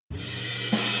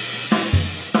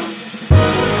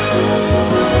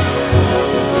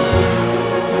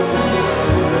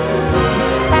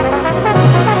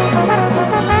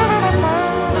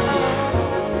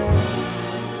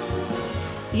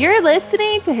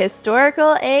listening to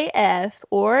Historical AF,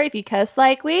 or if you cuss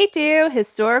like we do,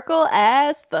 Historical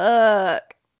as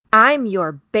fuck. I'm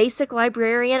your basic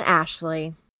librarian,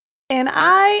 Ashley. And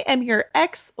I am your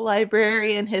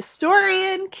ex-librarian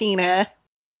historian, Keena.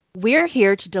 We're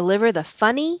here to deliver the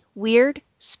funny, weird,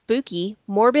 spooky,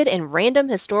 morbid, and random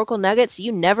historical nuggets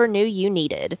you never knew you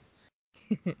needed.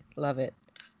 Love it.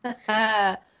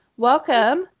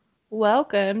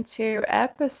 Welcome to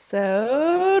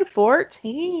episode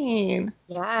 14.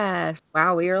 Yes.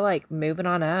 Wow, we are like moving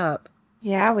on up.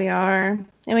 Yeah, we are.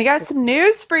 And we got some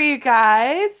news for you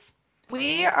guys.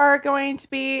 We are going to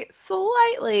be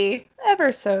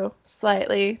ever so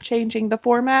slightly, changing the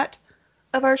format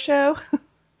of our show.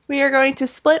 We are going to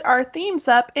split our themes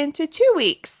up into 2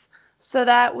 weeks so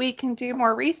that we can do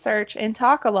more research and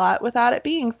talk a lot without it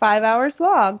being 5 hours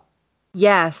long.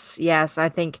 Yes, I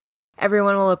think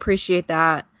everyone will appreciate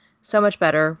that so much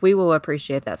better. We will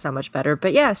appreciate that so much better.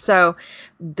 But yeah, so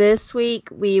this week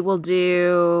we will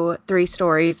do 3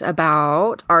 stories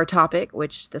about our topic,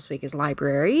 which this week is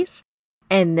libraries.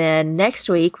 And then next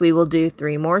week we will do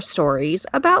 3 more stories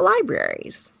about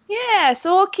libraries. Yeah,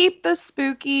 so we'll keep the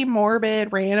spooky,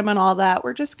 morbid, random, and all that.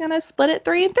 We're just going to split it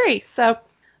 3 and 3. So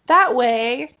that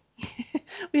way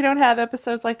we don't have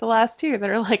episodes like the last 2 that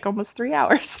are like almost 3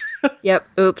 hours. Yep,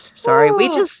 oops, sorry.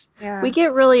 We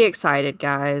get really excited,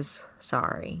 guys.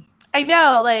 Sorry. I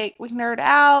know, like we nerd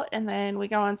out and then we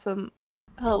go on some,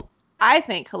 oh, I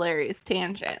think hilarious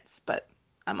tangents, but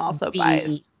I'm also V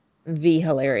biased. V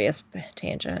hilarious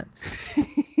tangents.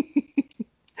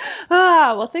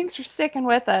 Well, thanks for sticking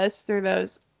with us through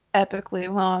those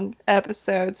epically long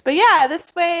episodes. But yeah,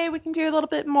 this way we can do a little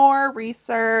bit more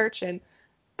research and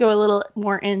go a little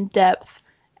more in depth,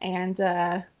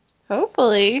 and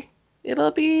hopefully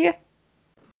it'll be a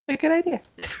good idea.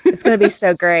 It's going to be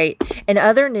so great. In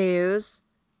other news,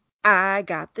 I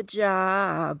got the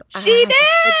job. She I got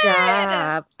the did!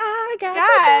 job. I got the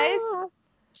Guys, job.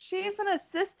 she's an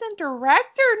assistant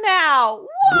director now.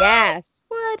 What? Yes.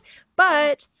 What?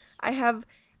 But I have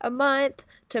a month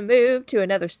to move to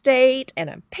another state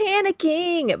and I'm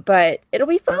panicking, but it'll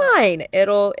be fine.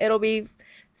 It'll be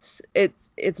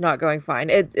it's not going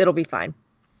fine. It'll be fine.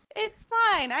 It's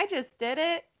fine. I just did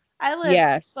it. I lived,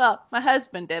 Yes. well, my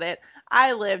husband did it.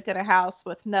 I lived in a house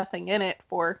with nothing in it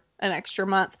for an extra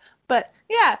month. But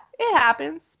yeah, it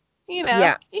happens.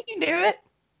 Yeah. You can do it.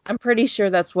 I'm pretty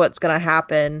sure that's what's going to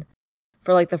happen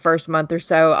for like the first month or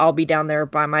so. I'll be down there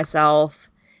by myself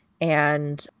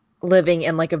and living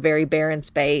in like a very barren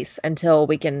space until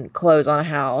we can close on a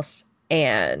house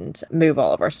and move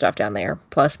all of our stuff down there,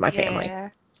 plus my family. Yeah.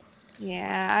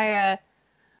 Yeah.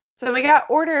 So we got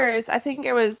orders, I think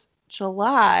it was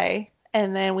July,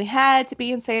 and then we had to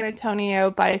be in San Antonio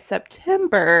by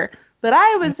September, but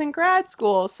I was in grad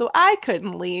school, so I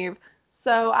couldn't leave.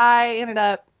 So I ended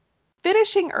up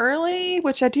finishing early,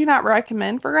 which I do not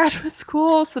recommend for graduate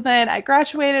school. So then I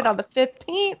graduated on the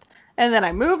 15th and then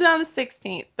I moved on the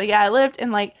 16th. But yeah, I lived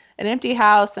in like an empty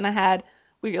house and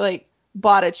we like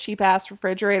bought a cheap ass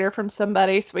refrigerator from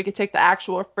somebody so we could take the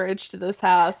actual fridge to this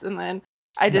house. And then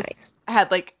I just Nice. had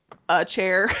like a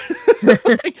chair,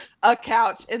 like a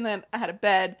couch, and then I had a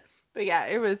bed. But yeah,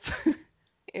 it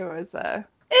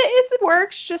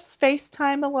works, just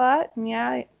FaceTime a lot. And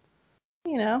yeah,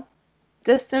 you know,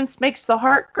 distance makes the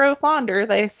heart grow fonder,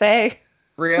 they say.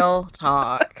 Real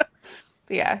talk.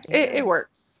 But yeah, it Yeah.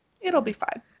 works. It'll Yeah. be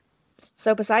fine.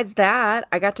 So besides that,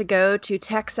 I got to go to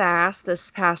Texas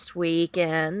this past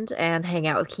weekend and hang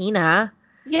out with Kina.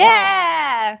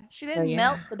 Yeah! She Oh didn't yeah.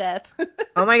 melt to death.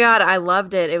 Oh my God, I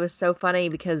loved it. It was so funny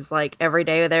because like every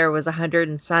day there was 100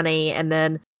 and sunny, and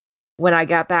then when I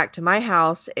got back to my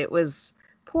house, it was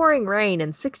pouring rain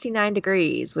and 69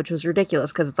 degrees, which was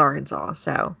ridiculous because it's Arkansas.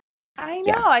 So, I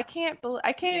yeah, know. I can't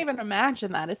even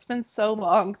imagine that. It's been so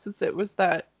long since it was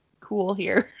that cool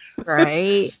here.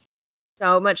 right.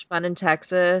 So much fun in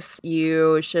Texas.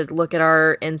 You should look at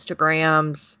our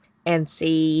Instagrams and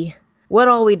see what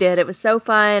all we did. It was so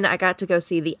fun. I got to go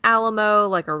see the Alamo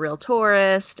like a real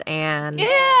tourist, and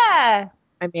Yeah.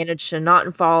 I managed to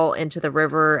not fall into the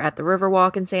river at the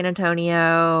Riverwalk in San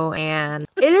Antonio, and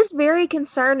it is very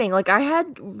concerning. Like I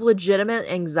had legitimate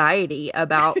anxiety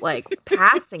about like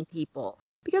passing people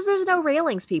because there's no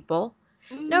railings, people.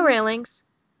 No Mm, railings.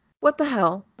 What the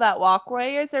hell? that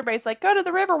walkway is everybody's like, go to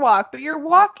the river walk, but you're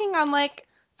walking on like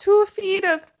 2 feet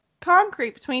of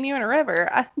concrete between you and a river.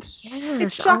 It's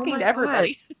Yes. Oh shocking my to gosh.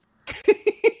 everybody.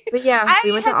 But yeah,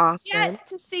 we I went to have Austin. yet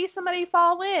to see somebody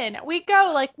fall in. We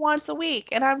go like once a week,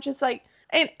 and I'm just like,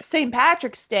 And St.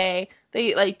 Patrick's Day, they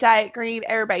eat like Diet Green.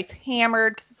 Everybody's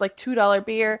hammered because it's like $2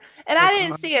 beer. And Oh I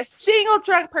didn't god. see a single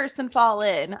drunk person fall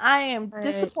in. I am Right.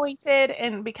 disappointed.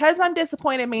 And because I'm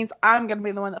disappointed means I'm going to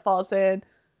be the one that falls in.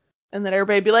 And then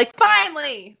everybody be like,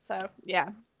 finally. So, yeah.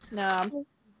 No.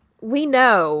 We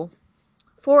know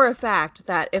for a fact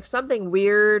that if something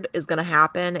weird is going to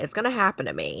happen, it's going to happen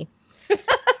to me.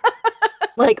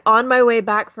 Like on my way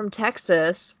back from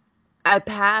Texas, I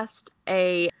passed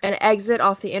an exit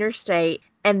off the interstate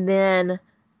and then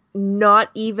not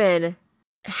even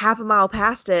half a mile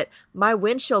past it, my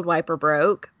windshield wiper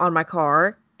broke on my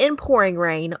car in pouring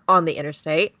rain on the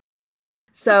interstate.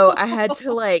 So I had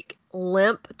to like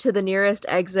limp to the nearest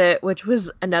exit, which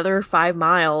was another 5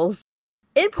 miles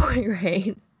in pouring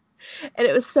rain. And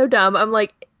it was so dumb. I'm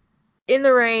like in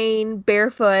the rain,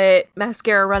 barefoot,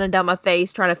 mascara running down my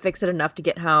face, trying to fix it enough to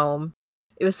get home.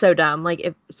 It was so dumb. Like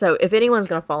if anyone's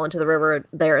gonna fall into the river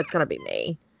there, it's gonna be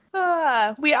me.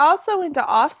 We also went to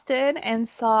Austin and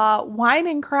saw Wine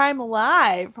and Crime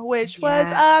Live, which was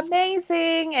Yes.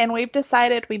 amazing. And we've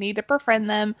decided we need to befriend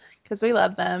them because we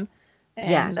love them.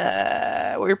 And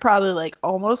Yes. we're probably like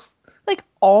almost,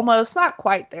 not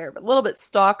quite there, but a little bit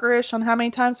stalkerish on how many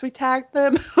times we tagged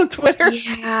them on Twitter.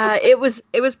 Yeah, it was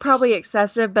probably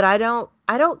excessive, but I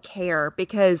don't care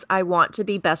because I want to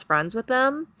be best friends with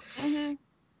them. Hmm.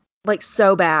 Like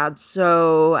so bad,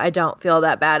 so I don't feel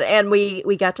that bad. And we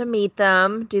got to meet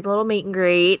them, do the little meet and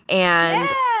greet, and Yeah.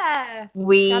 Got a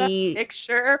we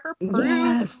picture for proof.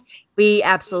 yes, we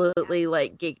absolutely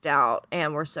like geeked out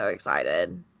and we're so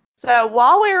excited. So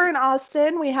while we were in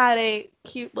Austin, we had a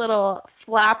cute little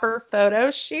flapper photo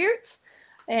shoot.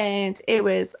 And it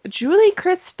was Julie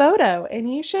Chris Photo.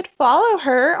 And you should follow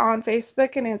her on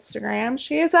Facebook and Instagram.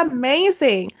 She is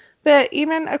amazing, but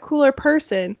even a cooler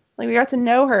person. Like we got to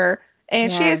know her,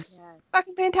 and she Yes. is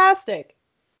fucking fantastic.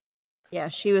 Yeah,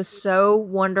 she was so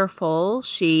wonderful.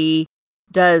 She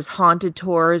does haunted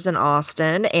tours in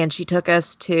Austin, and she took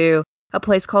us to a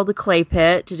place called the Clay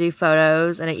Pit to do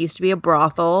photos, and it used to be a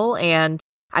brothel. And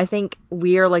I think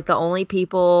we are like the only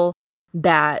people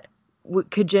that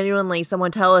could genuinely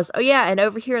someone tell us, "Oh yeah, and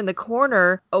over here in the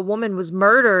corner, a woman was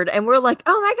murdered," and we're like,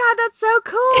 "Oh my God, that's so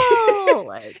cool!"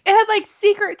 Like, It had like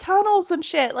secret tunnels and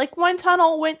shit. Like one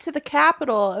tunnel went to the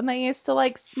Capitol and they used to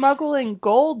like smuggle in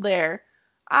gold there.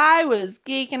 I was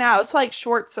geeking out. It was like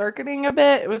short circuiting a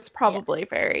bit. It was yes. probably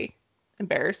very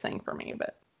embarrassing for me,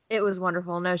 but It was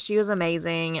wonderful. No, she was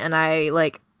amazing, and I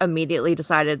like immediately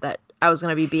decided that I was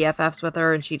going to be BFFs with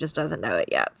her, and she just doesn't know it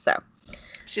yet. So,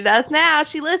 she does now.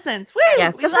 She listens. Woo!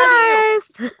 yeah, We love you.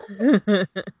 surprise!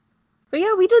 But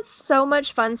yeah, we did so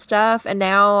much fun stuff, and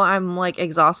now I'm like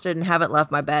exhausted and haven't left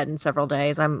my bed in several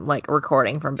days. I'm like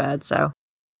recording from bed, so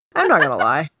I'm not gonna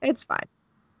lie, it's fine.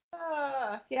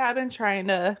 Yeah, I've been trying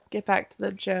to get back to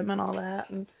the gym and all that,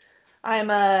 and I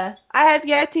have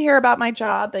yet to hear about my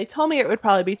job. They told me it would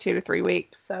probably be 2 to 3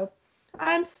 weeks, so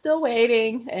I'm still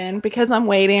waiting. And because I'm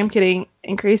waiting, I'm getting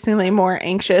increasingly more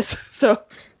anxious. So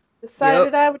Yep.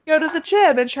 decided I would go to the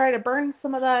gym and try to burn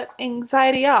some of that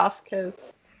anxiety off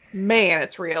because man,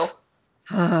 it's real.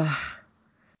 The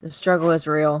struggle is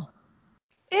real.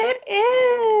 It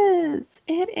is.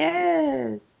 It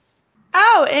is.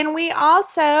 Oh, and we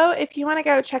also, if you want to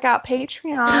go check out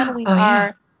Patreon, we Oh yeah.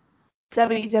 are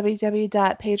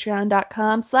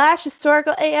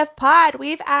www.patreon.com/historicalafpod.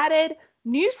 We've added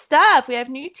new stuff. We have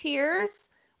new tiers.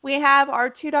 We have our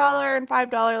 $2 and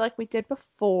 $5 like we did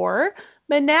before.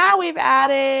 But now we've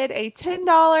added a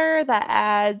 $10 that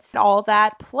adds all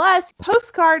that plus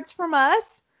postcards from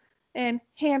us and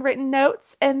handwritten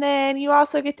notes. And then you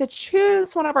also get to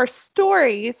choose one of our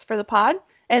stories for the pod.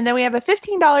 And then we have a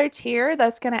 $15 tier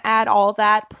that's going to add all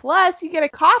that. Plus, you get a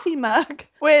coffee mug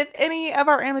with any of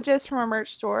our images from our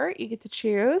merch store. You get to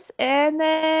choose. And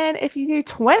then if you do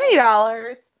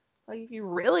 $20, like if you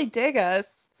really dig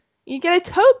us, you get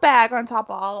a tote bag on top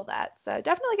of all of that. So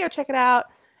definitely go check it out.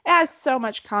 It has so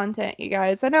much content, you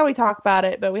guys. I know we talk about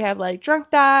it, but we have like drunk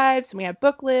dives and we have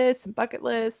book lists and bucket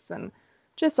lists and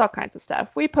just all kinds of stuff.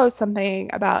 We post something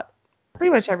about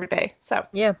pretty much every day. So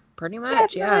Yeah, pretty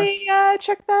much. Yeah. definitely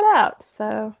check that out.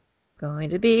 So, Going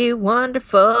to be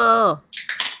wonderful.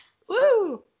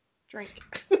 woo, drink.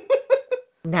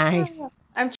 Nice.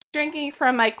 I'm drinking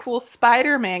from my cool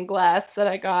Spider-Man glass that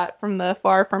I got from the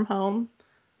Far From Home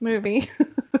movie.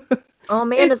 Oh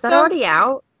man, is It's that so already cute.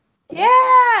 out?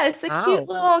 Yeah, it's a cute Oh.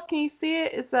 little. Can you see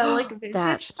it? It's a like vintage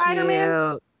That's Spider-Man.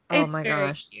 cute. Oh It's my very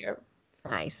gosh. cute.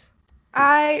 Nice.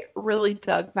 I really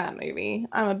dug that movie.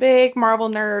 I'm a big Marvel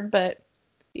nerd, but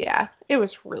yeah, it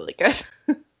was really good.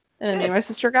 And then me and Good. my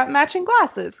sister got matching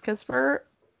glasses because we're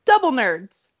Double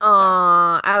nerds. So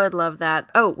Aw, I would love that.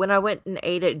 Oh, when I went and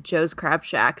ate at Joe's Crab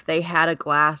Shack, they had a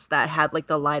glass that had like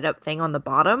the light up thing on the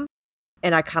bottom,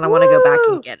 and I kind of want to go back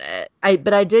and woo! get it.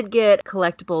 But I did get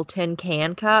collectible tin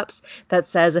can cups that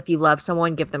says if you love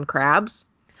someone, give them crabs.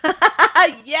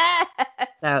 Yeah.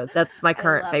 So that's my I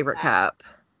current love favorite that. cup.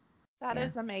 That Yeah.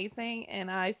 is amazing, and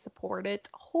I support it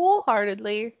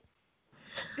wholeheartedly.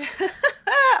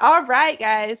 All right,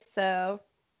 guys. So,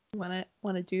 wanna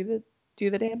do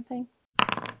the damn thing?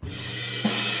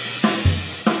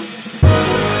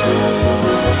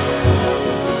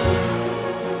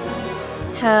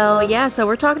 Hell yeah. So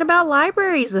we're talking about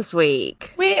libraries this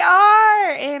week. We are,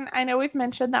 and I know we've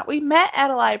mentioned that we met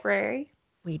at a library.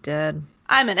 We did.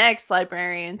 I'm an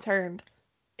ex-librarian turned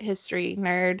history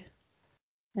nerd,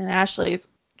 and Ashley's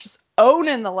just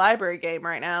owning the library game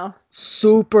right now.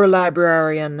 Super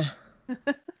librarian.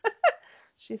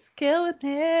 She's killing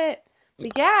it.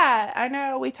 But yeah, I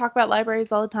know we talk about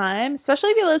libraries all the time,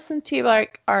 especially if you listen to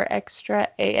like our extra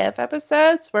AF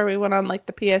episodes where we went on like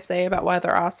the PSA about why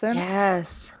they're awesome.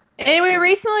 Yes. And we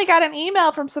recently got an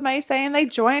email from somebody saying they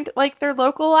joined like their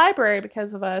local library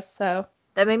because of us. So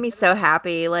That made me so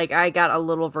happy. Like I got a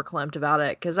little verklempt about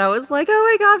it because I was like,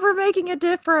 "Oh my God, we're making a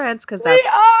difference!" Because we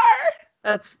are.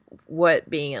 that's what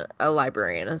being a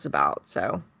librarian is about.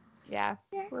 So, Yeah,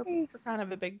 we're, yay. we're kind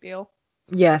of a big deal.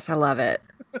 Yes, I love it.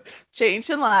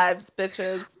 Changing lives,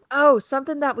 bitches. Oh,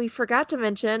 something that we forgot to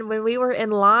mention when we were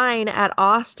in line at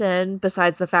Austin,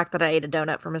 besides the fact that I ate a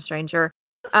donut from a stranger,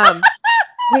 um,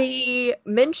 we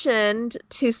mentioned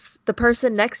to the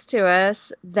person next to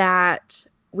us that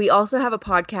we also have a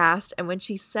podcast. And when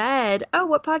she said, "Oh,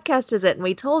 what podcast is it?" and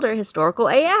we told her Historical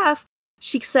AF,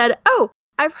 she said, "Oh,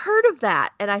 I've heard of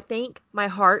that." And I think my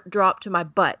heart dropped to my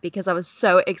butt because I was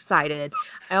so excited.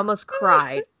 I almost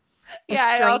cried. A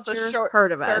Yeah, I also stranger short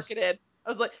heard of us. circuited. I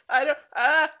was like, I don't,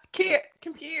 can't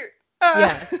compute.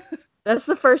 Yes. That's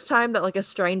the first time that like a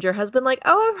stranger has been like,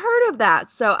 "Oh, I've heard of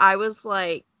that." So I was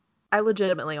like, I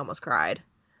legitimately almost cried.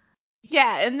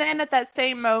 Yeah, and then at that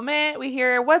same moment, we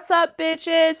hear, "What's up,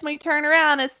 bitches?" And we turn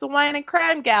around, it's the wine and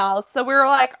crime gals. So we were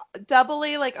like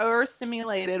doubly like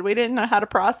overstimulated. We didn't know how to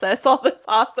process all this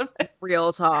awesomeness.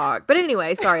 Real talk. But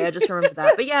anyway, sorry, I just remembered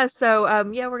that. But yeah, so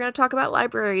yeah, we're gonna talk about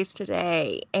libraries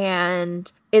today.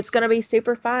 And it's gonna be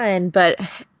super fun, but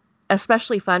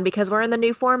especially fun because we're in the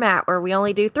new format where we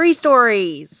only do 3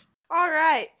 stories. All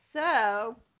right,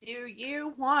 so do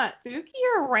you want spooky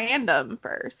or random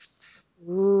first?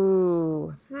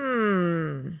 Ooh.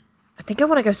 I think I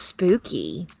want to go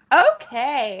spooky.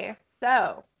 Okay,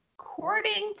 so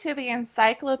according to the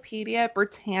Encyclopedia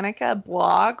Britannica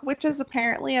blog, which is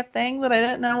apparently a thing that I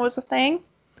didn't know was a thing,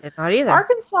 Did not either.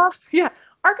 Arkansas, yeah,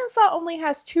 Arkansas only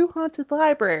has 2 haunted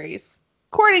libraries.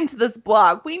 According to this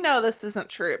blog, we know this isn't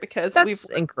true because we've, That's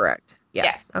incorrect. Yeah.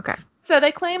 yes. Okay. So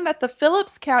they claim that the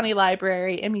Phillips County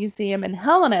Library and Museum in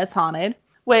Helena is haunted,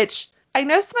 which I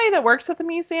know somebody that works at the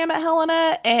museum at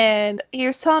Helena, and he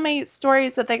was telling me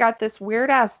stories that they got this weird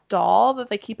ass doll that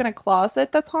they keep in a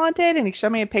closet that's haunted, and he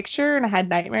showed me a picture, and I had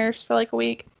nightmares for like a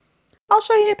week. I'll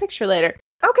show you a picture later.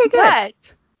 Okay, good.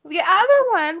 But the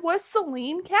other one was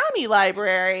Saline County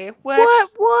Library, which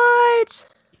What?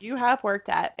 you have worked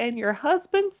at, and your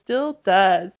husband still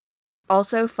does.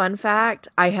 Also, fun fact,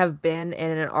 I have been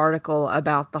in an article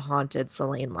about the haunted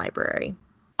Celine Library.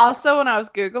 Also, when I was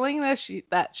Googling this,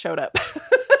 that showed up.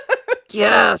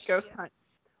 Yes. Ghost hunt.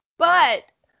 But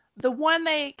the one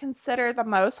they consider the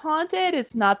most haunted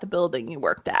is not the building you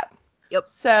worked at. Yep.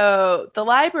 So the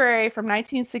library from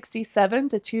 1967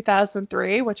 to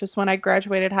 2003, which is when I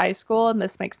graduated high school, and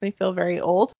this makes me feel very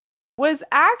old, was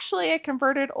actually a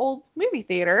converted old movie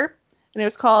theater, and it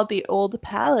was called the Old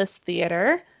Palace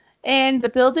Theater. And the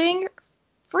building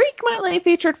frequently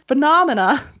featured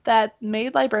phenomena that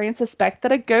made librarians suspect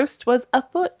that a ghost was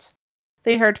afoot.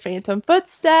 They heard phantom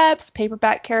footsteps,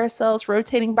 paperback carousels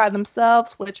rotating by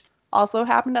themselves, which also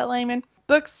happened at Lehman.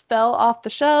 Books fell off the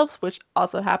shelves, which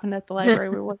also happened at the library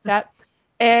we worked at.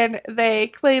 And they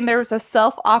claimed there was a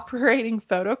self operating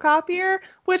photocopier,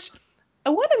 which I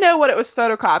want to know what it was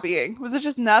photocopying. Was it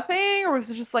just nothing, or was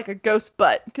it just like a ghost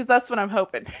butt? Because that's what I'm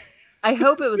hoping. I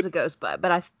hope it was a ghost butt,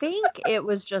 but I think it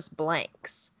was just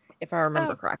blanks, if I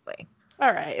remember Oh, correctly.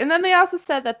 all right. And then they also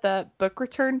said that the book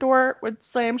return door would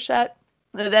slam shut.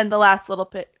 And then the last little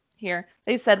bit here.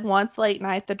 They said once late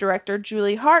night, the director,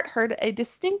 Julie Hart, heard a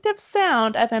distinctive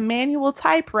sound of a manual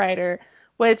typewriter,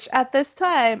 which at this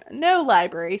time, no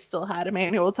library still had a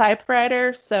manual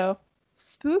typewriter. So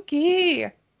spooky.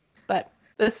 But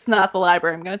this is not the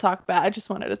library I'm going to talk about. I just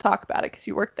wanted to talk about it because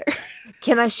you worked there.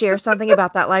 Can I share something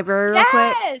about that library real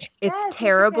quick? Yes, It's yes, yes, yes, yes.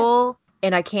 terrible,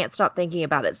 and I can't stop thinking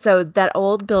about it. So that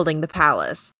old building, the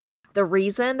palace, the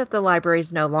reason that the library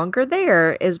is no longer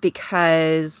there is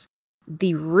because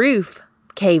the roof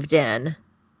caved in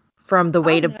from the Oh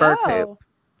weight of bird poop. no.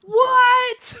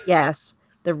 What? Yes,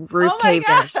 the roof Oh my caved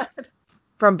in god.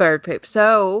 from bird poop.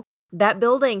 So that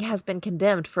building has been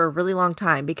condemned for a really long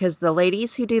time because the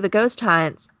ladies who do the ghost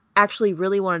hunts actually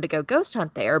really wanted to go ghost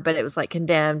hunt there, but it was like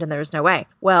condemned and there was no way.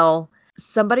 Well,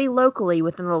 somebody locally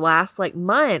within the last like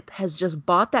month has just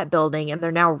bought that building and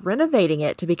they're now renovating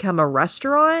it to become a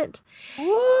restaurant,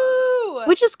 Woo!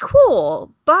 which is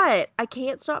cool, but I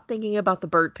can't stop thinking about the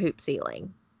bird poop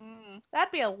ceiling.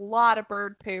 That'd be a lot of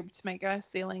bird poop to make a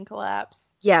ceiling collapse.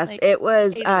 Yes, Like a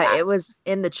lot. it was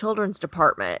in the children's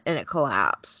department and it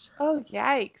collapsed. Oh,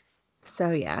 yikes. So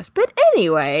yes, but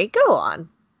anyway, go on.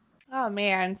 Oh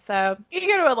man, so you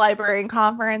go to a library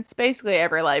conference, basically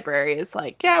every library is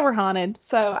like, yeah, we're haunted.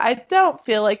 So I don't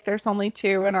feel like there's only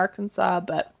two in Arkansas,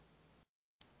 but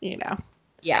you know.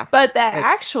 Yeah. But the Right.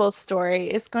 actual story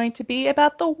is going to be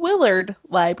about the Willard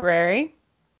Library,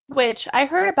 which I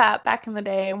heard about back in the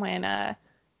day when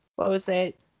what was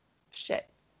it? Shit.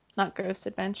 Not Ghost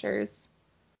Adventures.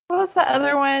 What was the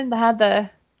other one that had the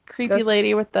creepy Ghost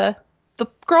lady with the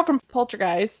girl from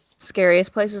Poltergeist?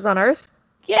 scariest places on earth?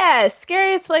 Yes,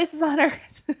 scariest places on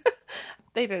earth.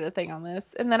 They did a thing on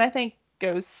this. And then I think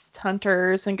Ghost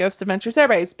Hunters and Ghost Adventures,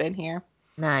 everybody's been here.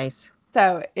 Nice.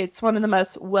 So it's one of the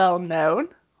most well-known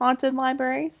haunted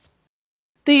libraries.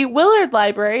 The Willard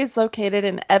Library is located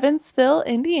in Evansville,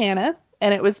 Indiana,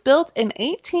 and it was built in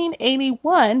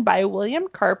 1881 by William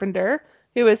Carpenter,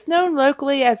 who is known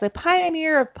locally as a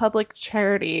pioneer of public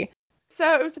charity.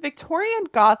 So it was a Victorian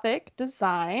Gothic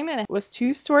design, and it was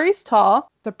 2 stories tall.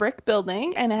 It's a brick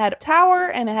building, and it had a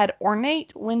tower and it had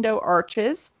ornate window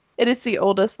arches. It is the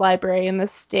oldest library in the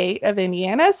state of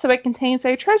Indiana, so it contains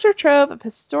a treasure trove of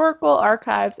historical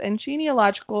archives and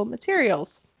genealogical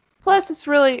materials. Plus, it's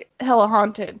really hella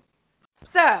haunted.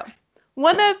 So,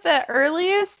 one of the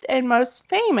earliest and most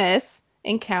famous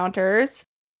encounters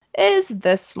is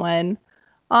this one.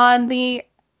 On the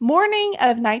morning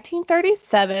of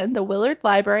 1937, the Willard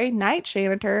Library night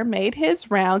janitor made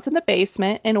his rounds in the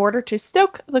basement in order to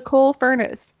stoke the coal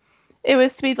furnace. It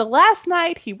was to be the last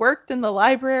night he worked in the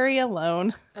library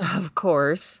alone. Of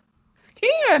course. Can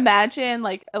you imagine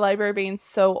like a library being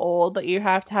so old that you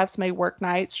have to have so many work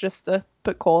nights just to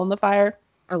put coal in the fire?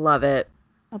 I love it.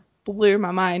 Blew my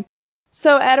mind.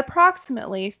 So at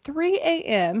approximately 3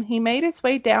 a.m., he made his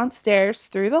way downstairs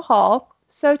through the hall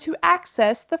so to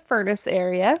access the furnace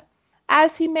area.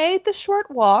 As he made the short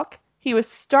walk, he was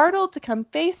startled to come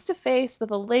face to face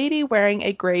with a lady wearing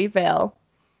a gray veil.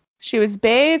 She was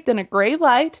bathed in a gray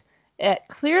light. It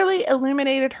clearly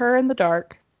illuminated her in the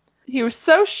dark. He was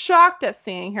so shocked at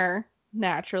seeing her,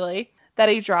 naturally, that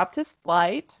he dropped his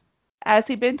light. As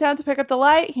he bent down to pick up the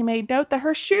light, he made note that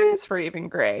her shoes were even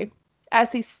gray.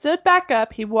 As he stood back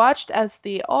up, he watched as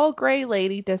the all gray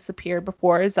lady disappeared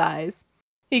before his eyes.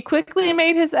 He quickly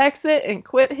made his exit and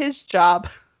quit his job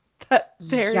that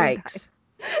very night. Yikes.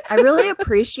 I really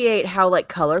appreciate how like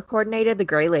color coordinated the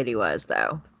gray lady was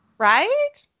though.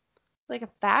 Right? Like a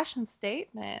fashion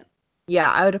statement.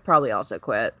 Yeah, I would have probably also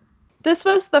quit. This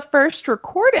was the first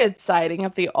recorded sighting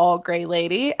of the All Gray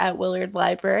Lady at Willard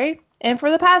Library, and for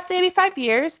the past 85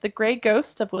 years, the gray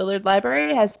ghost of Willard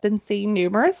Library has been seen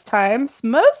numerous times,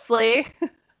 mostly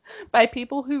by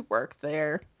people who work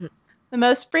there. The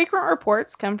most frequent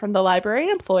reports come from the library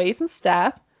employees and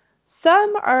staff.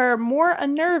 Some are more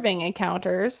unnerving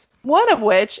encounters, one of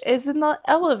which is in the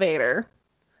elevator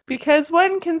because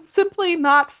one can simply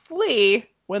not flee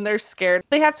when they're scared.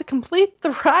 They have to complete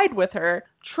the ride with her,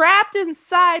 trapped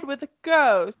inside with a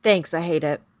ghost. Thanks, I hate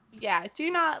it. Yeah, I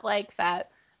do not like that.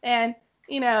 And,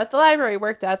 at the library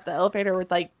worked out, the elevator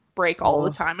would like break all the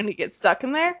Oh, time and you get stuck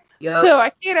in there. yep. So I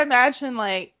can't imagine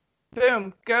like,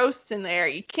 boom, ghosts in there.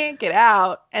 You can't get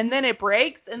out. And then it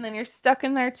breaks and then you're stuck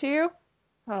in there too.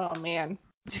 Oh man,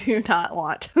 do not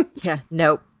want. Yeah,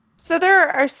 nope. So there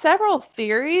are several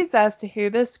theories as to who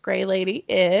this gray lady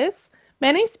is.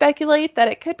 Many speculate that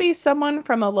it could be someone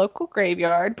from a local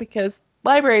graveyard because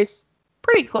library's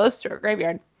pretty close to a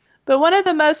graveyard. But one of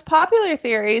the most popular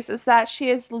theories is that she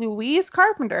is Louise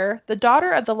Carpenter, the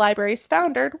daughter of the library's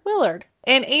founder, Willard.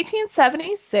 In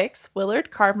 1876, Willard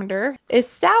Carpenter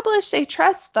established a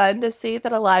trust fund to see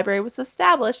that a library was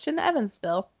established in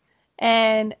Evansville,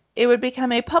 and it would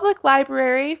become a public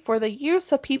library for the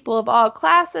use of people of all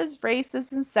classes,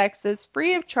 races, and sexes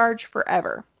free of charge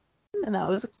forever. And that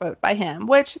was a quote by him,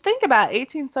 which think about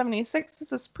 1876,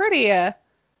 this is pretty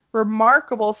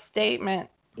remarkable statement.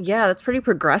 Yeah, that's pretty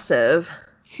progressive.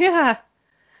 Yeah.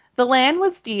 The land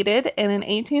was deeded, and in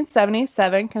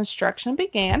 1877, construction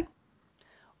began.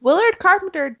 Willard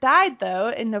Carpenter died, though,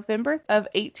 in November of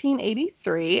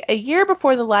 1883, a year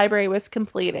before the library was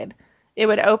completed. It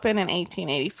would open in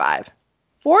 1885.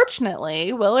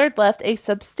 Fortunately, Willard left a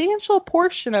substantial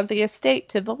portion of the estate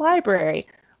to the library,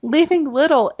 leaving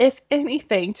little, if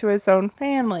anything, to his own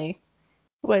family,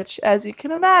 which, as you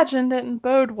can imagine, didn't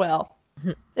bode well.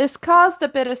 This caused a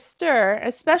bit of stir,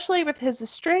 especially with his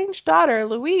estranged daughter,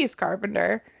 Louise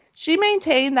Carpenter. She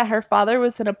maintained that her father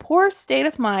was in a poor state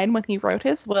of mind when he wrote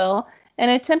his will and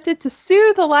attempted to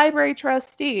sue the library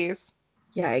trustees.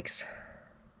 Yikes.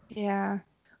 Yeah.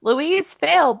 Louise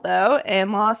failed, though,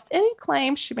 and lost any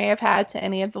claim she may have had to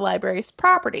any of the library's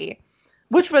property,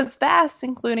 which was vast,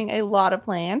 including a lot of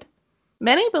land.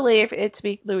 Many believe it to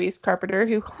be Louise Carpenter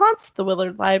who haunts the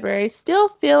Willard Library, still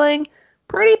feeling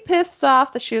pretty pissed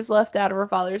off that she was left out of her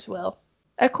father's will.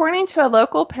 According to a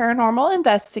local paranormal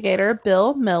investigator,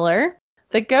 Bill Miller,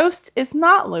 the ghost is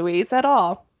not Louise at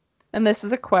all. And this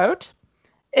is a quote.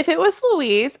 If it was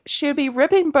Louise, she would be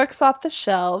ripping books off the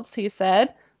shelves, he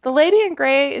said. The lady in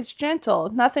gray is gentle,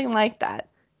 nothing like that.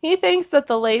 He thinks that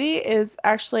the lady is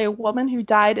actually a woman who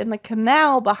died in the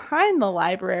canal behind the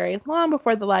library long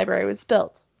before the library was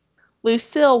built.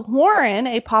 Lucille Warren,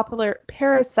 a popular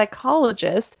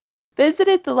parapsychologist,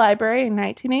 visited the library in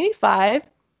 1985,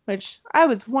 which I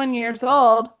was 1 year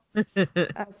old,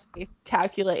 as we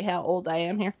calculate how old I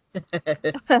am here.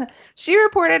 She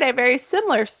reported a very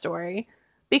similar story.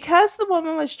 Because the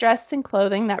woman was dressed in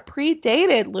clothing that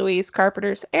predated Louise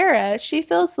Carpenter's era, she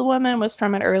feels the woman was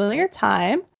from an earlier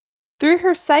time. Through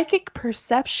her psychic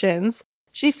perceptions,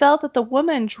 she felt that the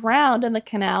woman drowned in the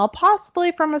canal,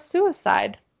 possibly from a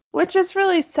suicide, which is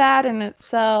really sad in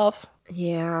itself.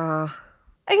 Yeah.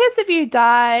 I guess if you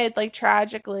died like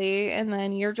tragically and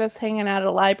then you're just hanging out at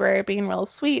a library being real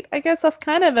sweet, I guess that's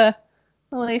kind of a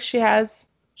at least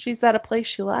she's at a place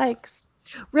she likes.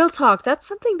 Real talk, that's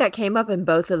something that came up in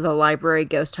both of the library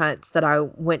ghost hunts that I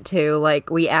went to. Like,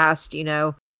 we asked,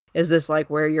 is this like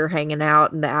where you're hanging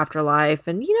out in the afterlife?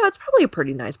 And, it's probably a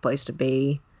pretty nice place to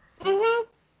be. You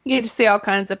get to see all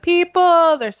kinds of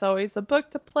people. There's always a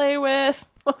book to play with.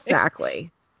 Like,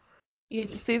 Exactly. you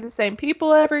get to see the same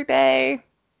people every day.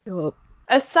 Yup.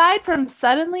 Aside from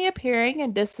suddenly appearing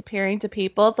and disappearing to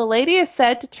people, the lady is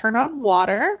said to turn on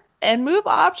water and move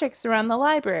objects around the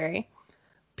library.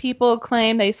 People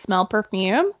claim they smell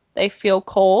perfume, they feel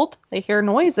cold, they hear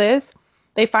noises,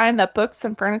 they find that books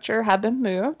and furniture have been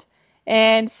moved,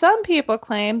 and some people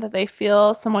claim that they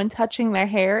feel someone touching their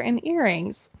hair and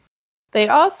earrings. They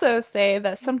also say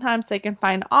that sometimes they can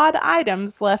find odd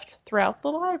items left throughout the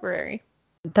library.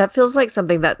 That feels like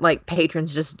something that, like,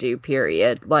 patrons just do,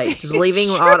 period. Like, just leaving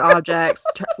It's true. odd objects,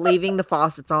 leaving the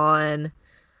faucets on.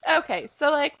 Okay, so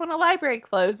like when a library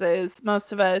closes,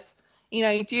 most of us,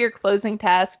 you do your closing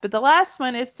task, but the last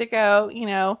one is to go,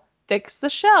 fix the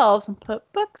shelves and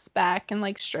put books back and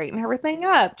like straighten everything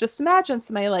up. Just imagine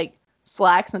somebody like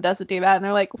slacks and doesn't do that, and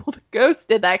they're like, "Well, the ghost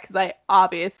did that because I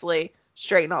obviously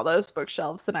straightened all those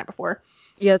bookshelves the night before."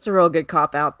 Yeah, it's a real good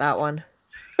cop out, that one.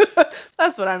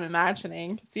 That's what I'm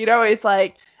imagining. So you'd always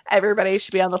like everybody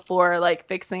should be on the floor like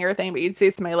fixing everything, but you'd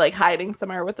see somebody like hiding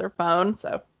somewhere with their phone.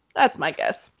 So that's my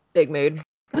guess. Big mood.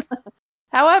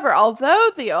 However, although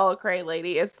the Old Gray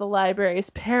Lady is the library's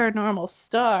paranormal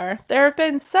star, there have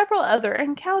been several other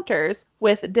encounters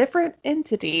with different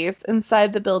entities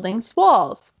inside the building's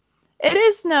walls. It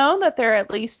is known that there are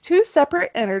at least two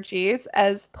separate energies,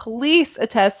 as police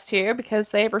attest to because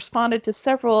they have responded to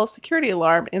several security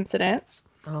alarm incidents,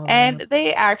 Oh, and man.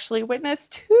 they actually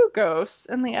witnessed two ghosts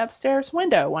in the upstairs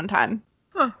window one time.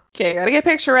 Huh. Okay, gotta get a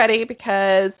picture ready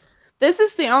because this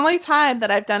is the only time that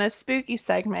I've done a spooky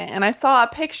segment and I saw a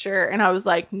picture and I was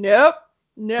like, nope,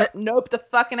 nope, nope, the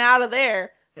fucking out of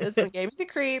there. This one gave me the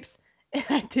creeps and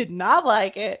I did not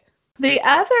like it. The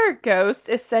other ghost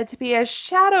is said to be a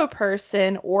shadow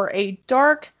person or a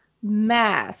dark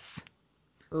mass.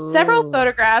 Several Ooh.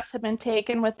 photographs have been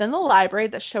taken within the library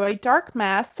that show a dark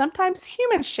mass, sometimes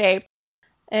human shaped,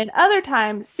 and other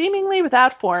times seemingly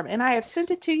without form, and I have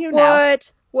sent it to you now.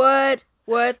 What? What?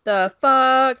 What the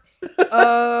fuck?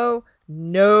 Oh,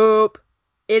 nope.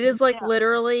 It is like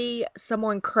literally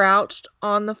someone crouched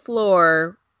on the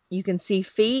floor. You can see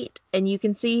feet and you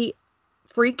can see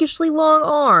freakishly long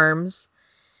arms.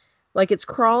 Like it's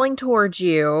crawling towards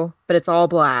you, but it's all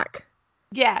black.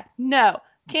 Yeah, no,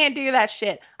 can't do that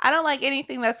shit. I don't like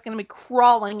anything that's gonna be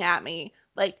crawling at me.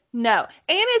 Like, no. And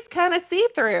it's kind of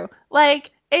see-through.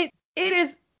 Like, it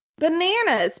is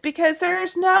bananas because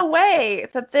there's no way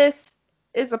that this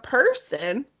is a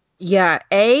person. Yeah,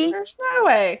 A, There's no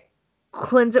way.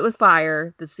 cleanse it with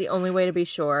fire. That's the only way to be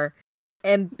sure.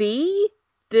 And B,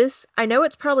 this, I know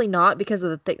it's probably not because of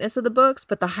the thickness of the books,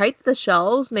 but the height of the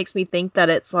shelves makes me think that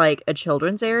it's like a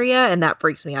children's area, and that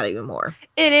freaks me out even more.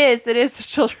 It is. It is the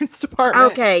children's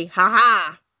department. Okay,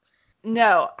 haha.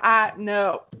 No.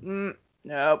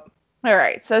 Nope. All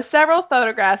right. So several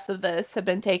photographs of this have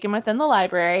been taken within the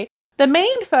library. The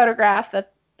main photograph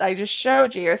that I just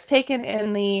showed you is taken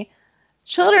in the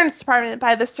children's department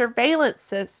by the surveillance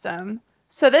system.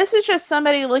 So this is just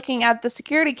somebody looking at the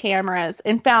security cameras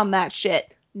and found that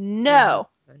shit. Mhm. No,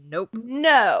 Nope.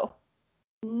 no,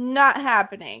 not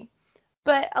happening.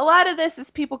 But a lot of this is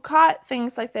people caught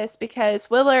things like this because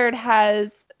Willard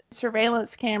has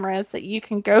surveillance cameras that you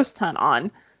can ghost hunt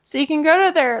on. So you can go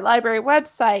to their library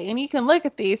website and you can look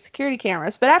at these security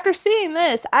cameras. But after seeing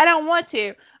this, I don't want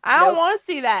to. I don't Nope. want to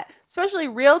see that. Especially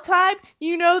real time.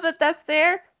 You know that that's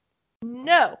there.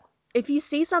 No. If you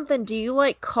see something, do you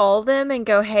like call them and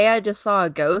go, "Hey, I just saw a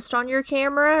ghost on your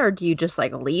camera," or do you just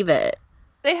like leave it?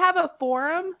 They have a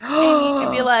forum and you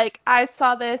can be Oh like, I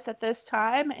saw this at this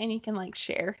time and you can like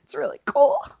share. It's really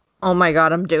cool. my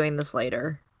God, I'm doing this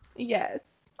later. Yes.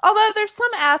 Although there's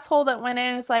some asshole that went in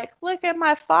and is like, look at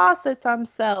my faucets I'm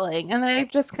selling. And they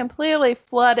just completely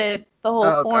flooded the whole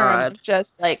Oh forum God, with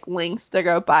just like links to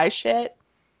go buy shit.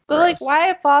 But like, gross. why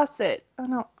a faucet? I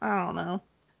don't know.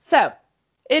 So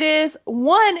it is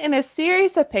one in a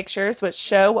series of pictures which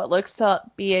show what looks to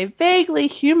be a vaguely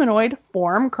humanoid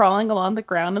form crawling along the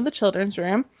ground in the children's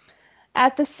room.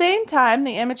 At the same time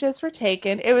the images were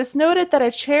taken, it was noted that a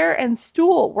chair and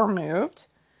stool were moved.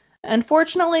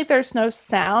 Unfortunately, there's no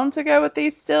sound to go with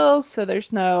these stills, so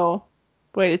there's no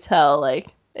way to tell like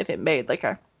if it made like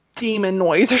a demon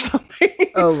noise or something.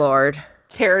 Oh Lord.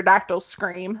 Pterodactyl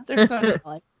scream. There's no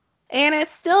telling. And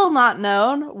it's still not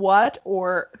known what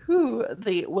or who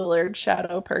the Willard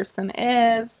Shadow person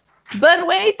is. But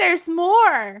wait, there's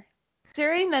more.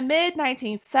 During the mid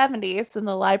 1970s, when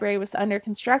the library was under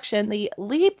construction, the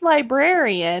lead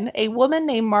librarian, a woman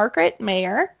named Margaret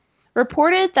Mayer,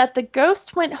 reported that the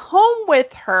ghost went home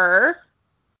with her.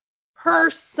 Her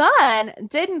son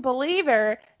didn't believe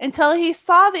her until he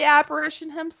saw the apparition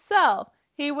himself.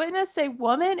 He witnessed a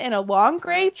woman in a long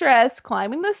gray dress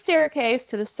climbing the staircase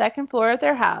to the second floor of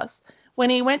their house. When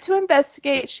he went to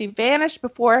investigate, she vanished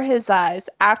before his eyes.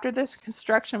 After this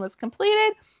construction was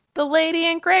completed, the lady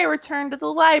in gray returned to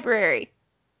the library.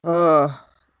 Ugh.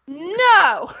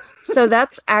 No! So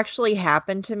that's actually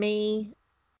happened to me,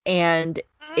 and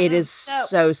it is No,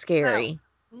 so no, scary.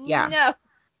 Yeah, no.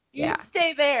 You yeah.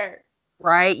 stay there.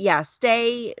 Right? Yeah,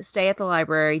 stay at the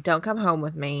library. Don't come home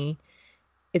with me.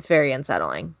 It's very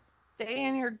unsettling. Stay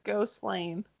in your ghost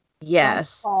lane. Don't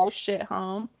Yes. fall shit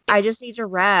home. I just need to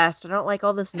rest. I don't like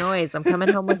all this noise. I'm coming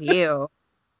home with you.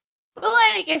 But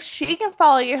like, if she can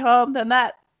follow you home, then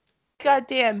that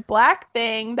goddamn black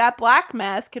thing, that black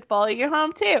mask could follow you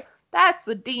home too. That's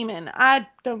a demon. I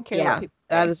don't care what Yeah, people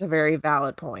that say. is a very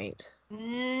valid point.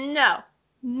 No.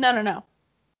 No.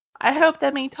 I hope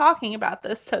that me talking about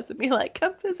this doesn't be like,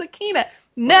 come visit Kina.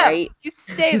 No, Right? you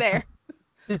stay there.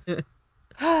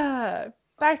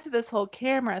 Back to this whole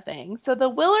camera thing. So the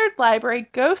Willard Library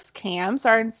ghost cams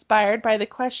are inspired by the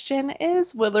question,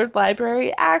 is Willard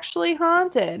Library actually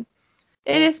haunted?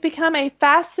 It has become a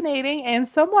fascinating and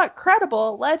somewhat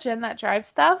credible legend that drives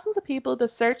thousands of people to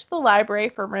search the library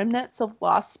for remnants of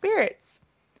lost spirits.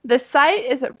 The site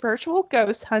is a virtual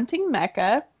ghost hunting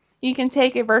mecca. You can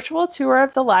take a virtual tour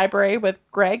of the library with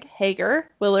Greg Hager,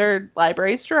 Willard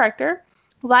Library's director.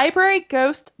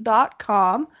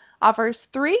 LibraryGhost.com offers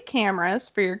 3 cameras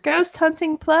for your ghost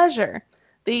hunting pleasure.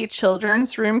 The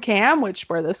children's room cam, which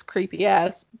where this creepy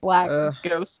ass black Ugh.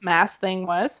 ghost mask thing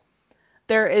was.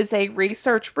 There is a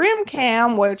research room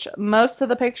cam, which most of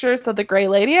the pictures of the gray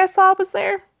lady I saw was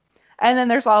there. And then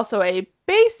there's also a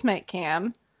basement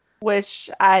cam, which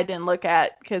I didn't look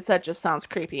at because that just sounds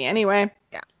creepy anyway.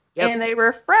 Yeah. Yep. And they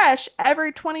refresh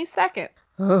every 20 seconds.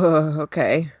 Oh,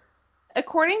 okay.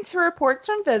 According to reports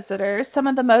from visitors, some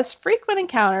of the most frequent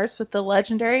encounters with the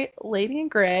legendary Lady in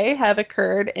Grey have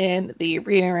occurred in the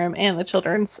reading room and the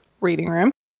children's reading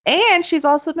room. And she's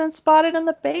also been spotted in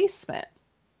the basement.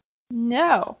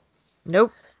 No.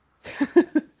 Nope.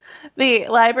 The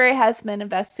library has been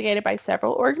investigated by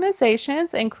several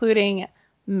organizations, including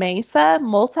MESA,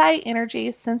 Multi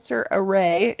Energy Sensor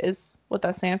Array, is what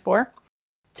that stands for,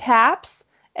 TAPS,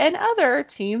 and other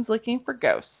teams looking for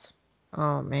ghosts.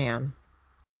 Oh man.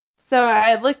 So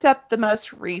I looked up the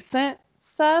most recent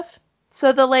stuff.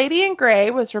 So the lady in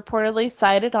gray was reportedly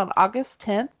sighted on August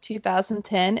 10th,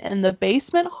 2010, in the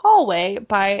basement hallway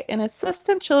by an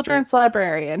assistant children's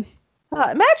librarian.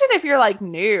 Imagine if you're like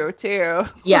new too.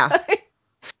 Yeah.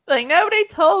 Like, nobody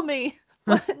told me.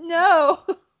 What? No.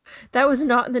 That was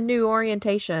not the new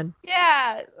orientation.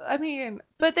 Yeah, I mean,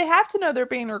 but they have to know they're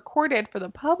being recorded for the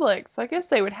public, so I guess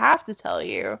they would have to tell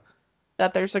you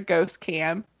that there's a ghost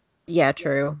cam, Yeah,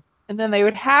 true. and then they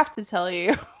would have to tell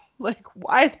you, like,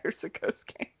 why there's a ghost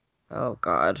cam. Oh,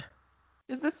 God.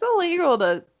 Is it illegal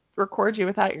to record you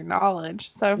without your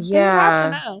knowledge? So they would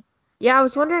have to Yeah. know. Yeah, I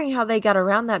was wondering how they got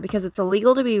around that because it's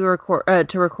illegal to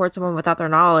record someone without their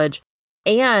knowledge.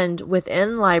 And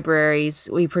within libraries,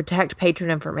 we protect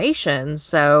patron information,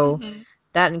 so Hmm.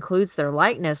 that includes their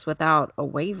likeness without a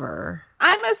waiver.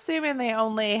 I'm assuming they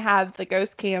only have the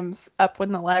ghost cams up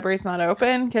when the library's not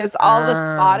open because all the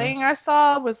Uh, spotting I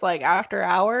saw was like after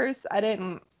hours. I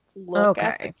didn't look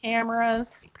at the okay.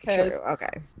 cameras True. because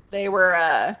Okay. they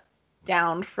were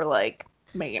down for like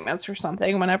maintenance or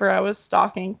something whenever I was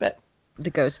stalking, but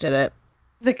The ghost did it.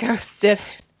 the ghost did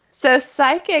it. So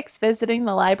psychics visiting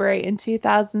the library in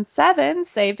 2007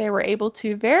 say they were able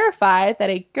to verify that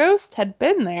a ghost had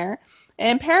been there,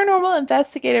 and paranormal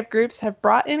investigative groups have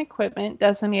brought in equipment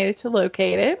designated to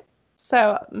locate it.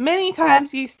 So many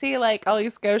times you see like all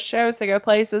these ghost shows, they go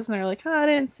places and they're like, oh, I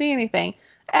didn't see anything.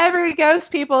 Every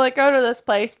ghost people that go to this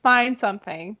place find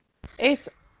something. It's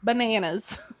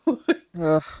bananas.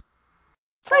 Ugh.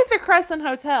 It's like the Crescent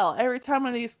Hotel. Every time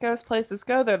one of these ghost places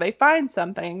go there, they find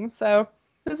something. So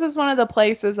this is one of the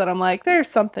places that I'm like, there's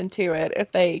something to it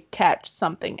if they catch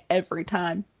something every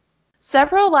time.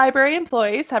 Several library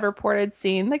employees have reported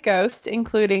seeing the ghost,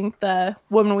 including the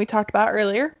woman we talked about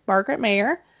earlier, Margaret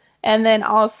Mayer, and then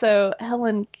also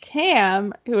Helen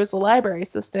Cam, who is a library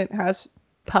assistant, has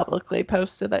publicly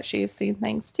posted that she has seen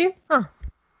things too. Huh.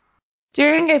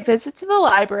 During a visit to the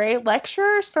library,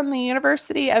 lecturers from the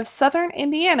University of Southern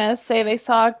Indiana say they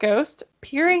saw a ghost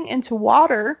peering into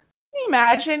water. Can you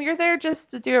imagine you're there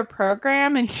just to do a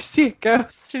program and you see a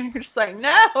ghost and you're just like,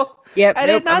 no, Yep. I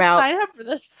did Nope. I'm not out. sign up for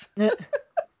this.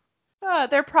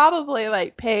 They're probably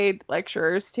like paid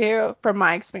lecturers too. From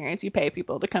my experience, you pay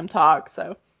people to come talk.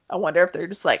 So I wonder if they're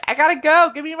just like, I gotta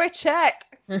go, give me my check.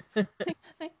 You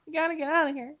gotta get out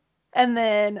of here. And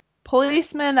then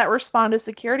policemen that respond to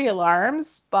security alarms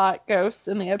spot ghosts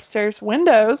in the upstairs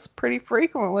windows pretty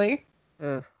frequently.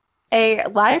 Ugh. A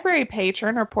library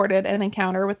patron reported an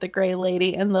encounter with the gray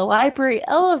lady in the library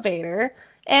elevator,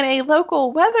 and a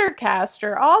local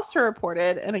weathercaster also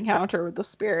reported an encounter with the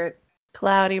spirit.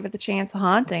 Cloudy with a chance of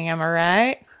haunting, am I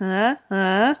right? Huh?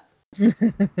 Huh?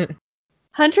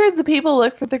 Hundreds of people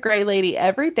look for the Gray Lady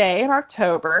every day in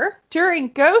October during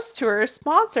ghost tours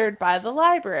sponsored by the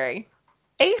library.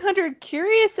 800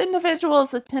 curious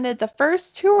individuals attended the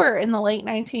first tour in the late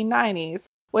 1990s,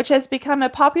 which has become a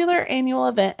popular annual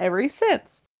event ever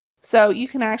since. So you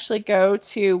can actually go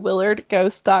to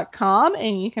willardghost.com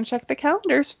and you can check the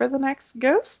calendars for the next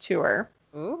ghost tour.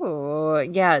 Ooh.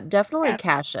 Yeah. Definitely Yeah.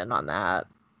 cash in on that.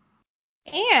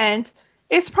 And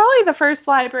it's probably the first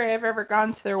library I've ever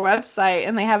gone to their website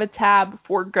and they have a tab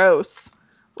for ghosts.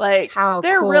 Like, How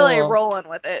they're really cool. rolling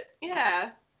with it.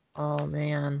 Yeah. Oh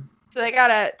man. So they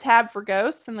got a tab for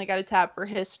ghosts and they got a tab for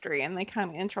history and they kind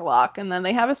of interlock. And then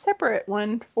they have a separate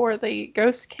one for the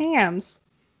ghost cams.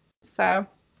 So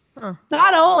Huh.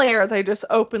 not only are they just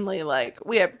openly like,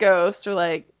 we have ghosts, or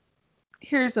like,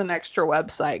 here's an extra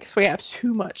website because we have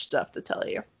too much stuff to tell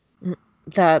you.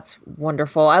 That's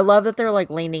wonderful. I love that they're like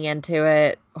leaning into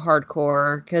it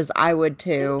hardcore because I would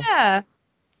too. Yeah.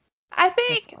 I That's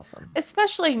think, awesome.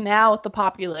 especially now with the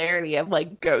popularity of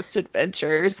like ghost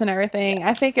adventures and everything,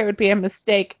 I think Yes. it would be a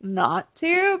mistake not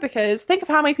to, because think of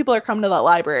how many people are coming to that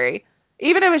library.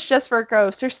 Even if it's just for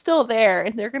ghosts, they're still there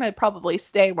and they're going to probably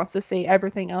stay once they see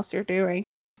everything else you're doing.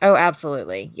 Oh,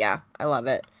 absolutely. Yeah, I love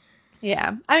it.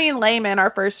 Yeah. I mean, Layman,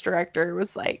 our first director,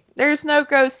 was like, there's no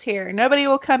ghosts here. Nobody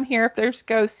will come here if there's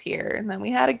ghosts here. And then we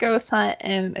had a ghost hunt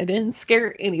and it didn't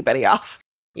scare anybody off.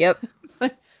 Yep.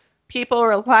 People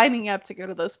were lining up to go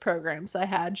to those programs I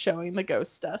had showing the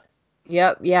ghost stuff.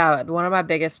 Yep. Yeah. One of my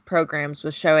biggest programs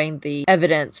was showing the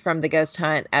evidence from the ghost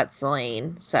hunt at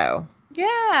Celine. So,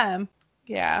 Yeah.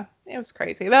 Yeah. It was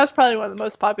crazy. That was probably one of the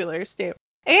most popular too.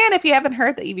 And if you haven't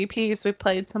heard the EVPs, we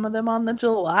played some of them on the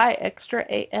July Extra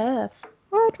AF.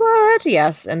 what?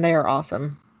 Yes. And they are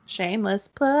awesome. Shameless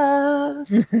plug.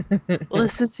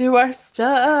 Listen to our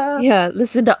stuff. Yeah.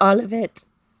 Listen to all of it.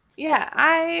 Yeah,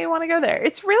 I want to go there.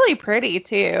 It's really pretty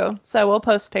too. So we'll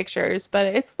post pictures, but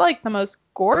it's like the most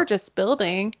gorgeous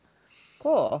building.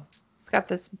 Cool. It's got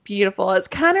this beautiful, it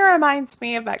kind of reminds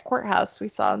me of that courthouse we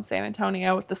saw in San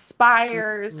Antonio with the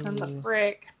spires and the Ooh.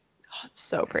 brick. Oh, it's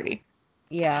so pretty.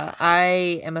 Yeah.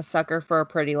 I am a sucker for a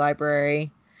pretty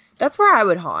library. That's where I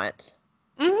would haunt.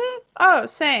 Hmm. Oh,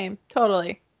 same.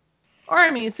 Totally. Or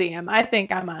a museum. I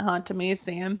think I might haunt a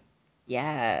museum.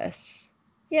 Yes.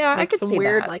 Yeah, I Make could some see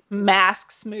weird that. like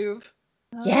masks move.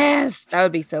 Yes, that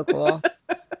would be so cool.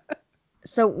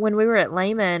 So when we were at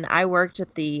Lehman, I worked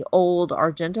at the old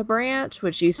Argenta branch,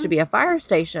 which used to be a fire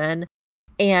station,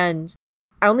 and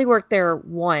I only worked there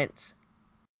once.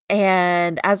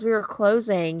 And as we were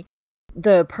closing,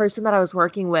 the person that I was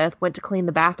working with went to clean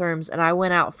the bathrooms, and I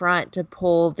went out front to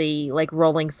pull the like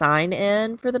rolling sign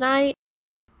in for the night.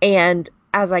 And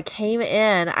as I came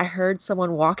in, I heard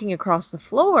someone walking across the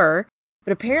floor,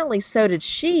 but apparently so did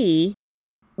she.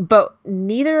 But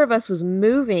neither of us was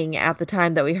moving at the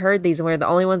time that we heard these, and we were the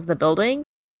only ones in the building.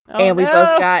 Oh And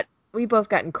no. we both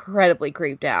got incredibly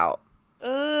creeped out.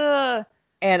 Ugh.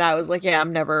 And I was like, yeah,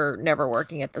 I'm never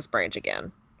working at this branch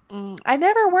again. I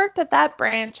never worked at that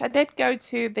branch. I did go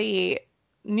to the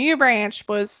new branch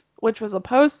which was a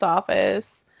post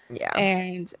office, Yeah.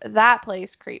 and that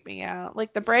place creeped me out.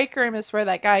 Like the break room is where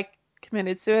that guy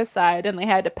committed suicide and they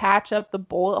had to patch up the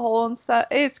bullet hole and stuff.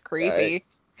 It's creepy.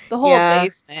 It's The whole yeah.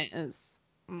 basement is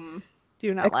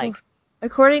do not Ac- like.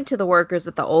 According to the workers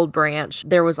at the old branch,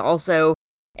 there was also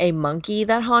a monkey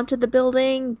that haunted the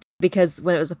building because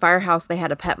when it was a firehouse, they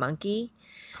had a pet monkey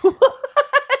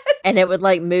and it would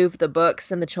like move the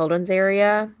books in the children's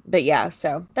area. But yeah,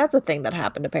 so that's a thing that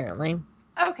happened apparently.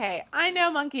 Okay, I know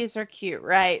monkeys are cute,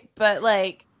 right? But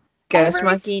like Ghost every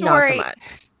monkey, not so story,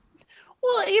 much.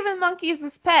 well, even monkeys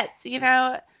as pets,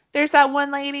 there's that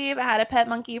one lady that had a pet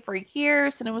monkey for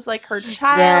years and it was like her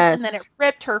child and then it Yes.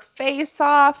 ripped her face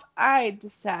off. I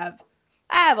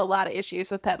have a lot of issues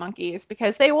with pet monkeys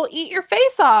because they will eat your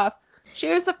face off.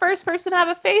 She was the first person to have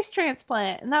a face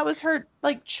transplant and that was her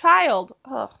like child.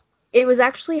 Oh. It was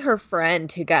actually her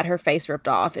friend who got her face ripped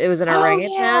off. It was an Oh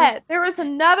orangutan. yeah, there was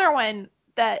another one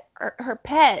that her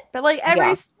pet, but like every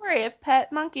Yeah. story of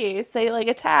pet monkeys, they like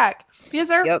attack because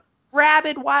they're Yep.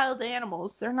 rabid wild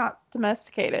animals. They're not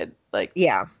domesticated. Like,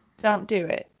 Yeah. don't do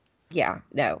it. Yeah.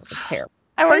 No, it's terrible.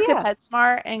 I But worked at yes.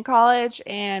 PetSmart in college,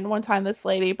 and one time this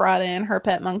lady brought in her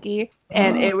pet monkey,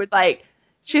 and it would like,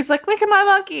 she's like, "Look at my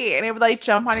monkey," and it would like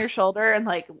jump on your shoulder, and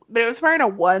like, but it was wearing a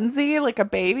onesie, like a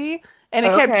baby, and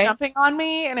it kept Okay. jumping on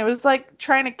me, and it was like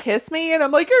trying to kiss me, and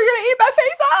I'm like, "You're gonna eat my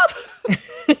face off!"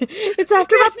 It's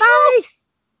after my No, face.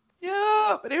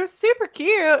 yeah, but it was super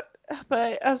cute.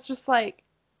 But I was just like,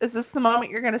 "Is this the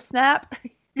moment you're gonna snap? Are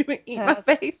you gonna eat my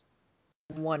That's face?"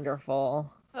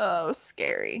 wonderful. Oh, it was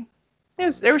scary.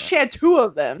 She had two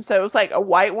of them. So it was like a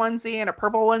white onesie and a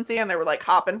purple onesie, and they were like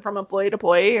hopping from employee to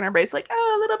employee, and everybody's like,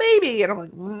 "Oh, little baby," and I'm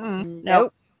like, nope.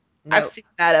 Nope. I've Nope. seen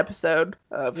that episode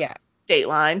of Yeah.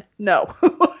 Dateline. No.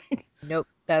 Nope.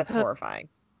 That's horrifying.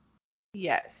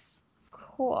 Yes,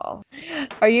 Cool.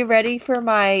 Are you ready for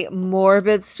my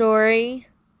morbid story?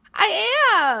 I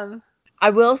am. I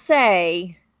will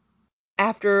say,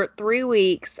 after 3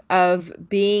 weeks of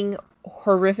being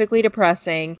horrifically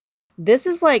depressing, this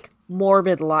is like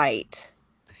morbid light.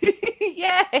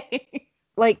 Yay.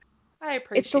 Like, I it's a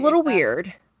appreciate little that.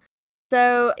 weird.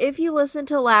 So, if you listened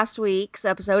to last week's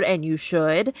episode, and you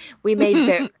should, we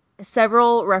made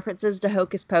several references to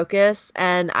Hocus Pocus,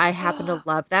 and I happen to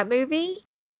love that movie.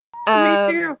 Me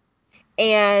Um, too.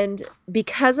 and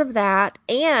because of that,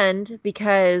 and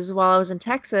because while I was in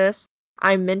Texas,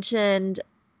 I mentioned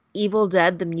Evil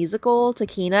Dead the musical to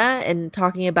Kina and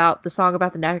talking about the song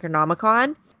about the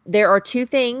Necronomicon. There are two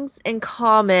things in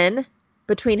common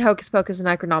between Hocus Pocus and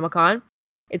Necronomicon.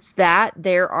 It's that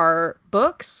there are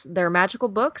books, there are magical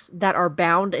books that are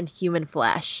bound in human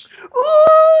flesh.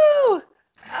 Ooh!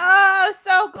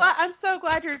 Oh, I'm so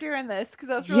glad you're doing this because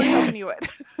I was really hoping Yes. you would.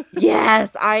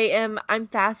 Yes, I'm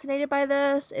fascinated by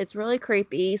this. It's really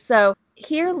creepy. So,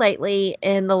 here lately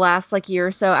in the last like year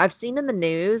or so, I've seen in the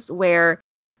news where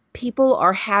people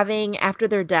are having after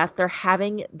their death, they're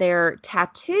having their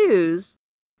tattoos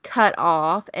cut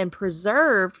off and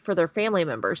preserved for their family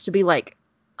members to be like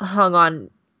hung on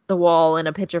the wall in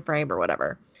a picture frame or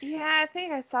whatever. Yeah, I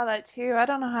think I saw that too. I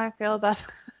don't know how I feel about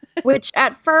that. Which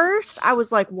at first I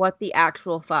was like, what the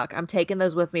actual fuck? I'm taking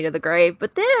those with me to the grave.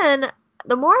 But then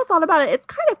the more I thought about it, it's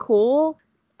kind of cool.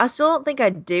 I still don't think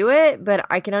I'd do it, but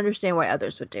I can understand why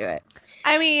others would do it.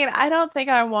 I mean, I don't think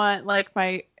I want like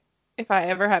if I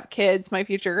ever have kids, my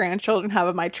future grandchildren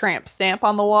having my tramp stamp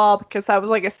on the wall because that was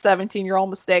like a 17-year-old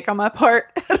mistake on my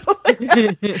part.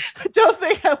 I don't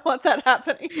think I want that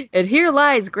happening. And here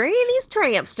lies Granny's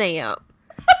tramp stamp.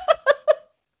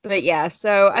 But yeah,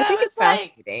 so I No, think it's it's like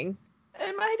fascinating.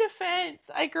 in my defense,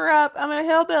 I'm a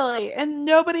hillbilly, and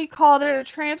nobody called it a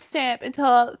tramp stamp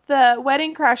until the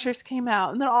Wedding Crashers came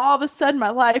out, and then all of a sudden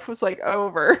my life was like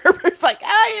over. It's like,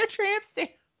 ah, you're a tramp stamp.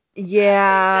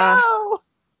 Yeah. No.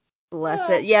 Bless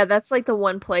it. Oh, Yeah, that's like the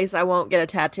one place I won't get a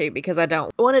tattoo because I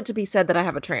don't want it to be said that I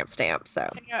have a tramp stamp. So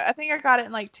yeah, I think I got it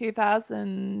in like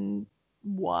 2001,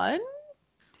 nice.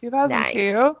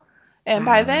 2002. And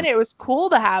by then it was cool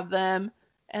to have them.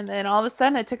 And then all of a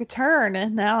sudden it took a turn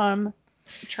and now I'm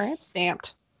tramp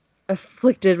stamped.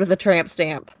 Afflicted with a tramp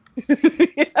stamp.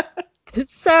 Yeah.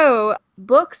 So,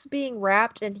 books being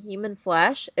wrapped in human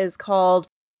flesh is called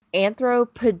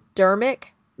anthropodermic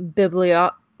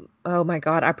biblio. Oh my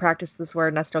God, I practiced this word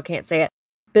and I still can't say it.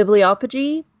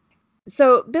 Bibliopagy.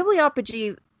 So,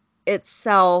 bibliopagy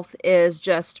itself is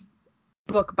just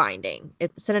book binding.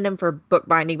 It's a synonym for book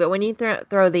binding, but when you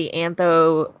throw the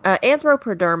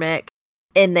anthropodermic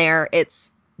in there,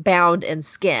 it's bound in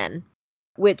skin,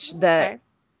 which the Okay.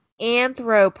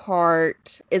 anthro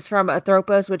part is from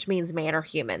anthropos, which means man or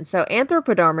human. So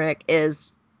anthropodermic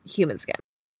is human skin,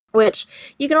 which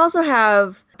you can also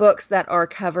have books that are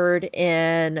covered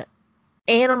in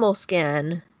animal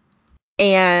skin.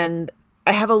 And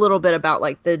I have a little bit about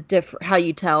like the how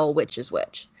you tell which is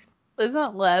which.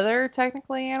 Isn't leather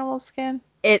technically animal skin?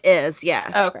 It is,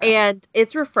 yes. Okay. And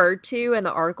it's referred to in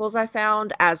the articles I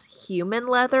found as human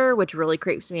leather, which really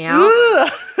creeps me out.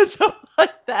 Ugh, I don't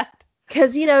like that.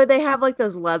 Because, they have like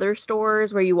those leather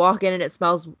stores where you walk in and it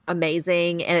smells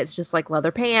amazing and it's just like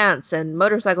leather pants and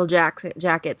motorcycle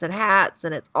jackets and hats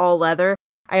and it's all leather.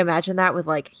 I imagine that with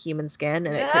like human skin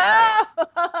and it creeps me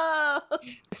out. No.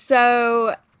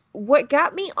 So, what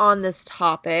got me on this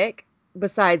topic,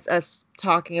 besides us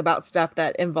talking about stuff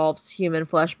that involves human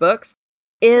flesh books,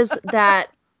 is that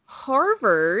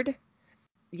Harvard,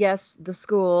 yes, the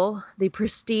school, the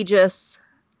prestigious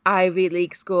Ivy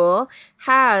League school,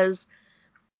 has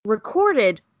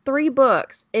recorded 3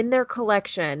 books in their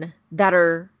collection that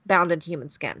are bound in human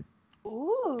skin.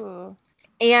 Ooh.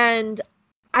 And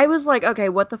I was like, okay,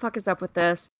 what the fuck is up with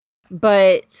this?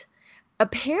 But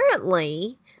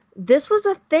apparently, this was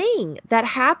a thing that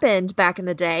happened back in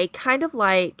the day, kind of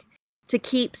like to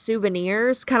keep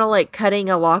souvenirs, kind of like cutting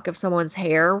a lock of someone's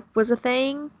hair was a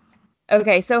thing.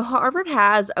 Okay, so Harvard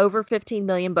has over 15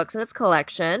 million books in its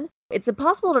collection. It's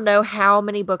impossible to know how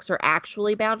many books are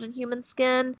actually bound in human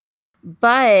skin,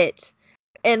 but,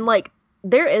 and like,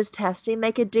 there is testing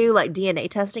they could do, like DNA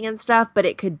testing and stuff, but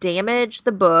it could damage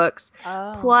the books.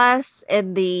 Oh. Plus,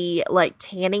 in the like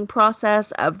tanning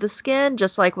process of the skin,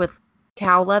 just like with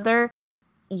cow leather,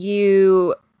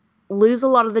 you lose a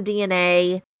lot of the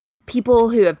DNA. People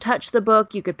who have touched the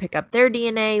book, you could pick up their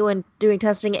DNA when doing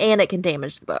testing, and it can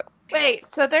damage the book. Wait,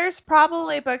 so there's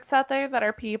probably books out there that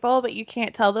are people, but you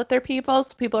can't tell that they're people,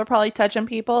 so people are probably touching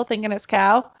people thinking it's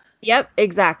cow. Yep,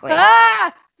 exactly.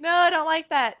 Ah! No, I don't like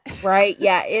that. Right?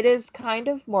 Yeah, it is kind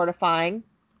of mortifying.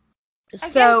 I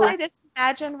guess So, I just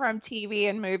imagine from TV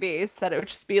and movies that it would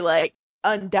just be like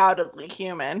undoubtedly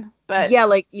human. But yeah,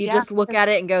 like you yeah, just look at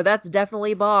it and go, that's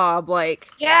definitely Bob. Like,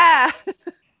 yeah.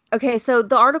 okay, so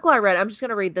the article I read, I'm just going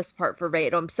to read this part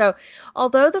verbatim. So,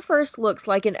 although the first looks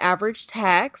like an average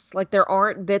text, like there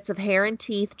aren't bits of hair and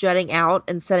teeth jutting out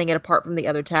and setting it apart from the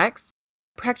other texts,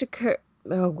 Practica,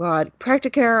 oh God,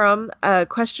 Practicarum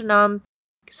Questionum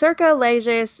Circa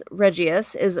Leges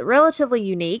Regius is relatively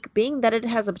unique, being that it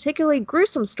has a particularly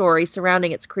gruesome story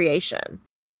surrounding its creation.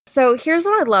 So, here's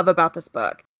what I love about this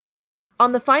book.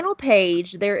 On the final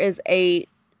page, there is a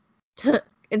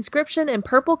inscription in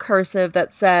purple cursive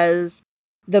that says,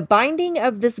 "The binding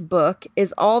of this book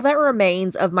is all that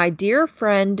remains of my dear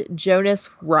friend Jonas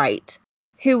Wright,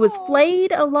 who was Oh.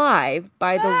 flayed alive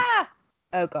by the, Ah!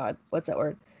 oh God, what's that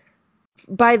word?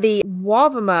 By the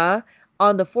Wavama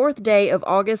on the 4th day of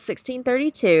August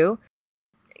 1632.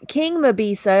 King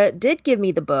Mabisa did give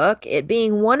me the book, it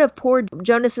being one of poor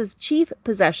Jonas's chief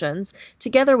possessions,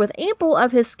 together with ample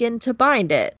of his skin to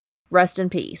bind it. Rest in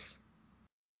peace."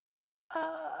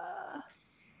 Uh,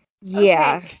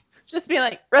 Yeah, okay. Just be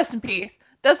like, rest in peace.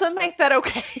 Doesn't make that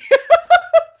okay.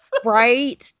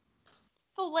 right?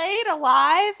 Filleted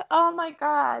alive? Oh my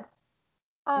god.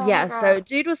 Oh my Yeah, so god.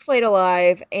 dude was flayed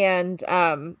alive, and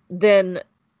then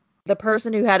the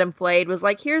person who had him flayed was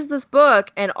like, "Here's this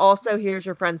book, and also here's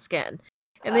your friend's skin."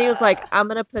 And then he was like, Uh, "I'm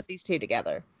gonna put these two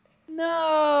together."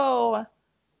 no.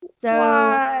 So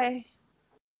Why?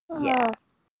 yeah, Oh.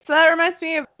 So that reminds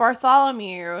me of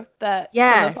Bartholomew that from the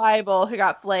yes, Bible who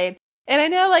got flayed. And I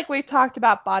know like we've talked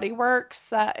about Body Works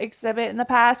that exhibit in the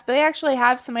past, but they actually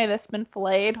have somebody that's been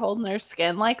filleed holding their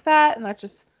skin like that, and that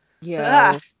just ugh,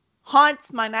 yo,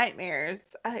 haunts my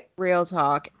nightmares. real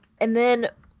talk. And then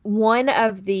one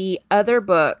of the other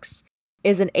books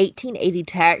is an 1880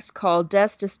 text called Des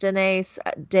Destines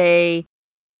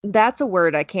That's a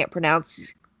word I can't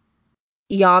pronounce.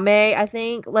 Yame, I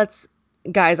think. Let's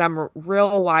guys, I'm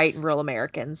real white and real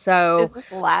American. So Is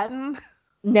this Latin?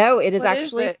 no, it is What is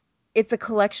actually it? it's a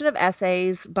collection of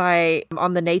essays by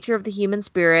on the nature of the human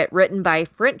spirit written by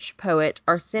French poet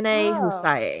Arsène Oh.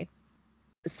 Houssaye.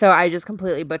 So I just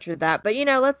completely butchered that, but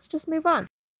let's just move on.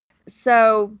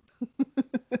 So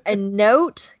a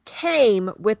note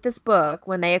came with this book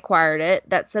when they acquired it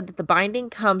that said that the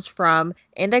binding comes from,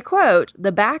 and I quote,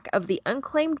 the back of the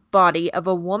unclaimed body of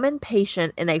a woman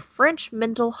patient in a French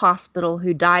mental hospital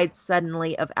who died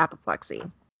suddenly of apoplexy.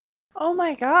 Oh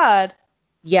my God.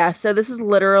 Yeah, so this is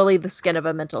literally the skin of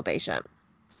a mental patient.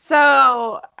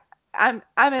 So I'm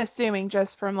assuming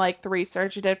just from like the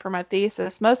research I did for my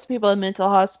thesis, most people in mental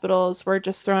hospitals were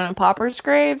just thrown in paupers'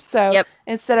 graves. So Yep,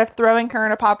 instead of throwing her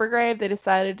in a pauper grave, they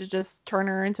decided to just turn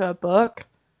her into a book.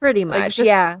 pretty Like it's much. just,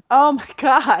 Yeah. oh my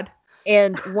God.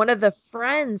 And one of the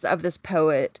friends of this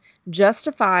poet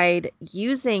justified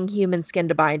using human skin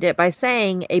to bind it by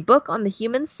saying a book on the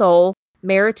human soul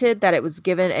merited that it was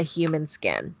given a human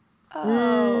skin.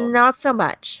 Oh. Not so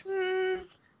much. Hmm.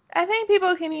 I think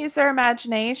people can use their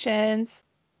imaginations.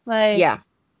 Like, Yeah.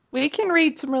 we can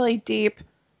read some really deep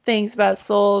things about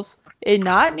souls and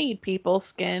not need people's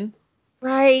skin.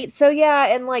 Right. So yeah,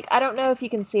 and like I don't know if you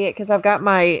can see it because I've got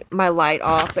my light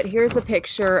off, but here's a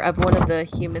picture of one of the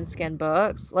human skin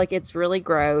books. Like it's really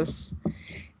gross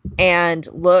and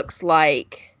looks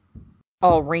like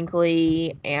all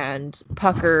wrinkly and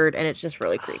puckered, and it's just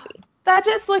really creepy. That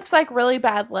just looks like really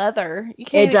bad leather. You It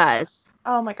can't. does.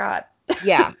 Oh my God.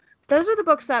 Yeah. Those are the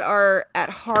books that are at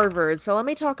Harvard. So let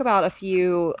me talk about a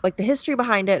few, like the history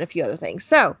behind it and a few other things.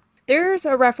 So there's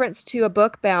a reference to a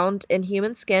book bound in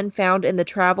human skin found in the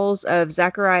travels of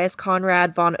Zacharias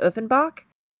Conrad von Uffenbach.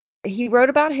 He wrote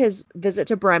about his visit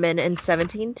to Bremen in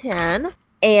 1710,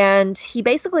 and he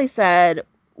basically said,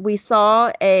 we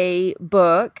saw a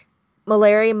book,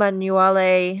 Malaria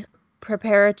Manuale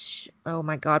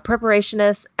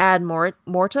Preparationis ad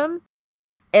Mortem,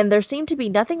 and there seemed to be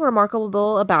nothing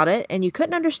remarkable about it, and you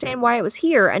couldn't understand why it was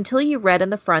here until you read in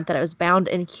the front that it was bound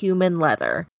in human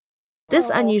leather. This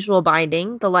Oh. unusual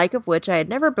binding, the like of which I had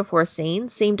never before seen,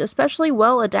 seemed especially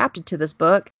well adapted to this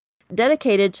book,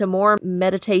 dedicated to more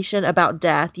meditation about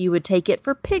death. You would take it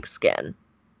for pigskin.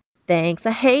 Thanks,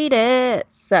 I hate it.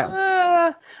 So,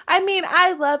 I mean,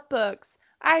 I love books.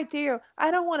 I do.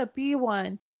 I don't want to be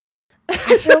one.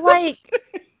 I feel like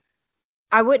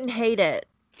I wouldn't hate it.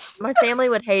 My family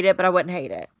would hate it, but I wouldn't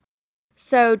hate it.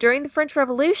 So, during the French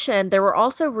Revolution, there were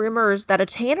also rumors that a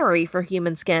tannery for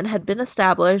human skin had been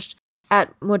established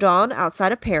at Meudon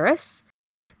outside of Paris.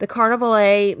 The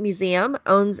Carnavalet Museum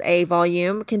owns a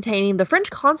volume containing the French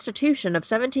Constitution of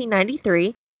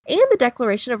 1793 and the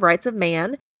Declaration of Rights of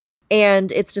Man,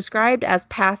 and it's described as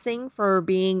passing for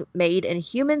being made in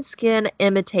human skin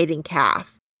imitating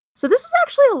calf. So, this is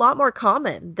actually a lot more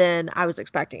common than I was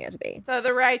expecting it to be. So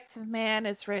the rights of man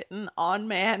is written on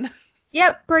man.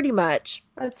 Yep, pretty much.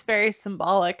 That's very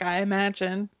symbolic, I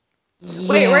imagine.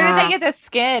 Wait, where did they Yeah. get the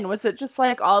skin? Was it just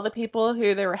like all the people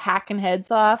who they were hacking heads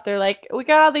off? They're like, we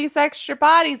got all these extra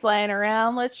bodies laying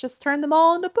around. Let's just turn them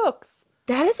all into books.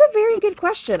 That is a very good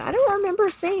question. I don't remember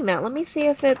seeing that. Let me see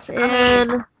if it's I mean,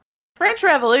 in. French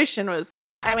Revolution was,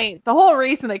 I mean, the whole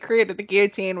reason they created the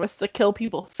guillotine was to kill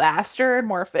people faster and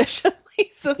more efficiently.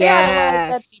 So they had a lot of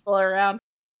dead Yes. people around.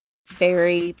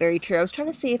 Very, very true. I was trying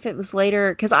to see if it was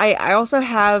later because I also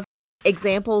have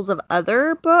examples of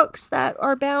other books that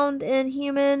are bound in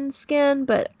human skin,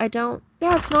 but I don't.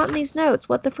 Yeah, it's not in these notes.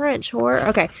 What the French whore?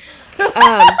 Okay.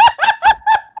 Um.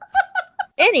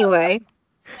 Anyway,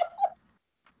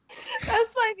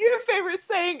 That's my new favorite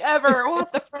saying ever.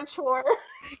 What the French war.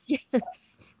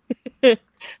 yes.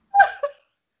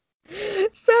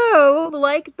 So,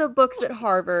 like the books at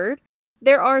Harvard,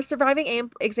 there are surviving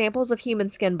examples of human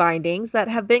skin bindings that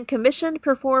have been commissioned,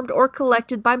 performed, or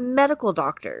collected by medical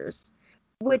doctors.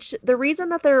 Which the reason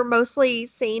that they're mostly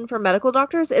seen for medical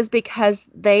doctors is because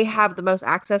they have the most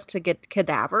access to get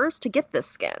cadavers to get this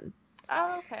skin.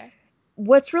 Oh, okay.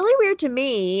 What's really weird to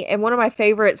me, and one of my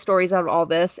favorite stories out of all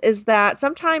this, is that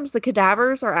sometimes the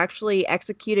cadavers are actually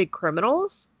executed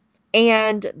criminals.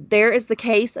 And there is the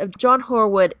case of John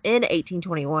Horwood in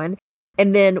 1821,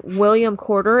 and then William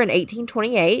Corder in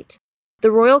 1828.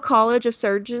 The Royal College of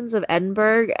Surgeons of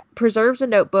Edinburgh preserves a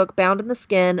notebook bound in the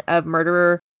skin of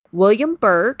murderer William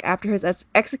Burke after his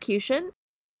execution.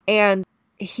 And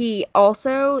he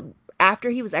also, after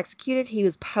he was executed, he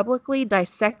was publicly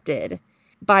dissected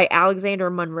by Alexander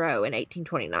Monroe in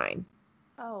 1829.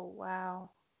 Oh, wow.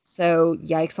 So,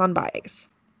 yikes on bikes.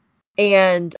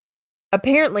 And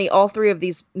apparently, all three of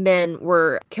these men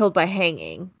were killed by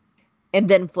hanging and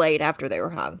then flayed after they were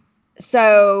hung.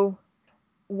 So,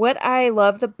 what I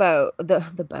love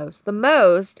the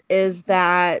most is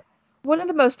that one of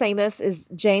the most famous is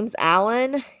James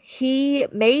Allen. He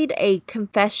made a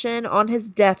confession on his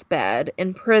deathbed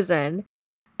in prison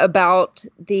about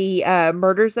the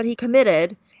murders that he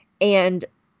committed, and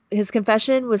his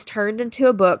confession was turned into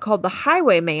a book called The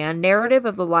Highwayman: Narrative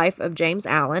of the Life of James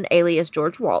Allen, alias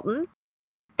George Walton.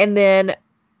 And then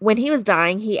when he was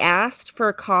dying, he asked for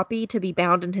a copy to be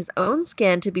bound in his own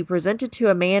skin to be presented to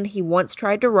a man he once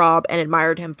tried to rob and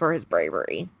admired him for his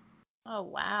bravery. Oh,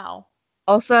 wow.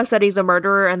 Also, I said he's a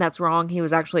murderer, and that's wrong. He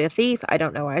was actually a thief. I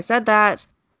don't know why I said that.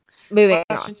 Moving on.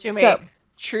 Watching too So, many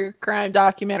true crime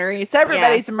documentaries.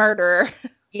 Everybody's a yes. murderer.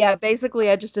 Yeah, basically,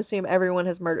 I just assume everyone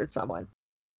has murdered someone.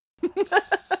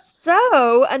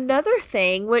 So, another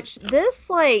thing, which this,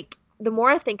 like, the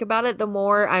more I think about it, the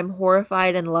more I'm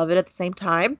horrified and love it at the same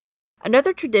time.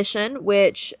 Another tradition,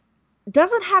 which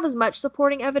doesn't have as much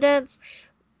supporting evidence,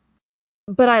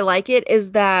 but I like it,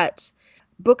 is that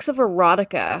books of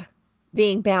erotica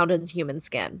being bound in human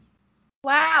skin.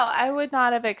 Wow, I would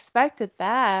not have expected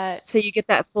that. So you get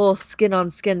that full skin on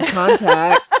skin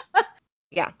contact.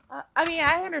 Yeah. I mean,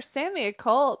 I understand the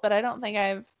occult, but I don't think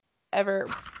I've ever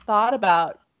thought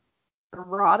about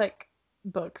erotic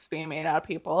books being made out of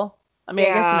people. I mean, I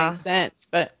guess it makes Yeah. sense,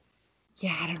 but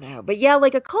Yeah, I don't know. But yeah,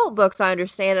 like occult books, I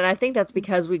understand. And I think that's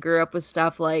because we grew up with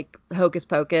stuff like Hocus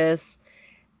Pocus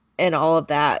and all of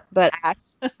that. But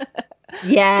Yes. God,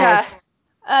 yes.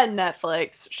 a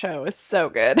Netflix show is so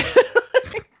good. Got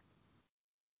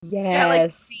like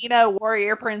Yes. Xena,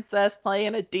 warrior princess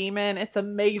playing a demon. It's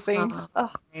amazing. Oh,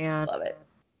 Oh, man. love it.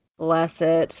 Bless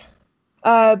it.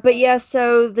 But yeah,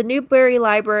 so the Newberry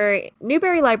Library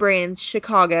in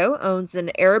Chicago owns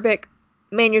an Arabic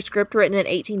manuscript written in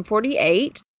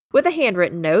 1848 with a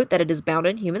handwritten note that it is bound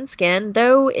in human skin,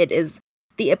 though it is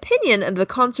the opinion of the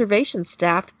conservation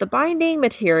staff that the binding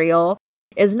material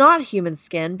is not human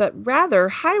skin, but rather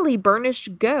highly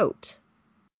burnished goat.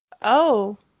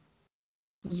 Oh,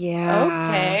 Yeah.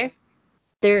 okay.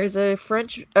 There's a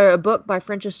book by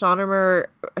French astronomer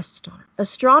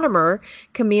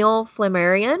Camille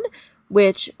Flammarion,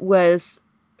 which was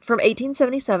from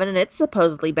 1877, and it's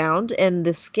supposedly bound in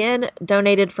the skin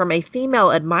donated from a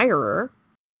female admirer.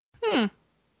 Hmm.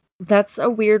 That's a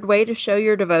weird way to show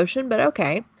your devotion, but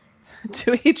okay.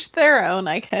 To each their own,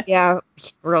 I guess. Yeah,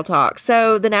 real talk.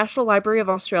 So, the National Library of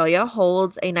Australia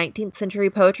holds a 19th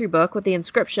century poetry book with the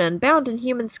inscription bound in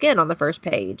human skin on the first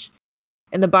page.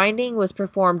 And the binding was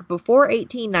performed before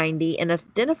 1890 and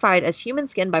identified as human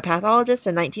skin by pathologists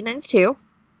in 1992.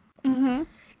 Mm-hmm.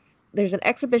 There's an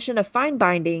exhibition of fine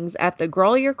bindings at the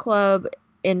Grolier Club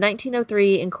in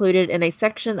 1903, included in a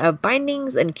section of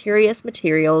bindings and curious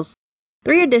materials,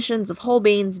 3 editions of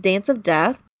Holbein's Dance of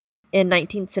Death in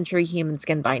 19th century human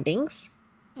skin bindings.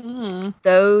 Mm.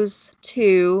 Those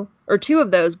two, or two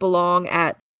of those, belong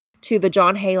to the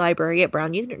John Hay Library at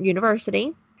Brown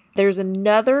University. There's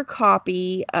another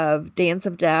copy of Dance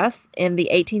of Death in the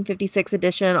 1856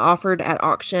 edition offered at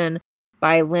auction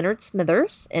by Leonard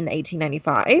Smithers in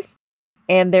 1895.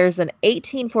 And there's an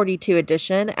 1842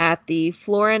 edition at the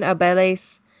Florin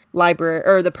Abeles Library,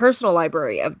 or the personal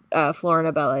library of Florin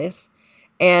Abeles.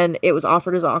 And it was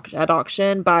offered at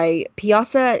auction by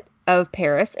Piazza of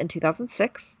Paris in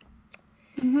 2006.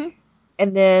 Mm-hmm.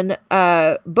 And then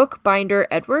bookbinder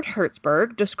Edward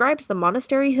Hertzberg describes the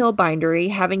Monastery Hill Bindery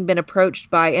having been approached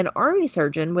by an army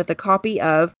surgeon with a copy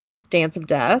of Dance of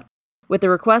Death, with the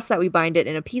request that we bind it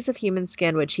in a piece of human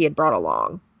skin which he had brought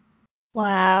along.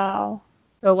 Wow.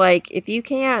 So, like, if you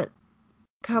can't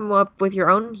come up with your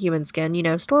own human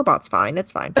skin, store-bought's fine.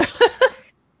 It's fine.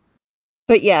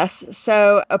 But yes,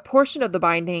 so a portion of the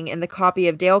binding in the copy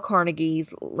of Dale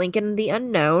Carnegie's Lincoln the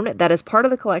Unknown that is part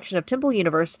of the collection of Temple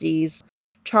University's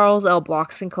Charles L.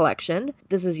 Blockson collection.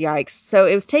 This is yikes. So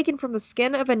it was taken from the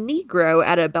skin of a Negro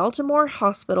at a Baltimore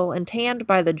hospital and tanned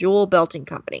by the Jewel Belting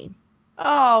Company.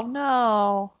 Oh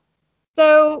no.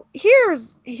 So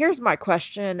here's my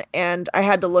question, and I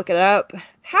had to look it up.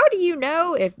 How do you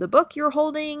know if the book you're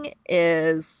holding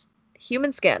is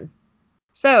human skin?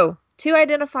 So, to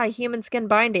identify human skin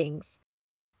bindings,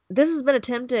 this has been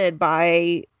attempted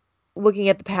by looking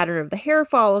at the pattern of the hair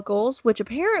follicles, which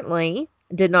apparently,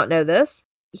 did not know this,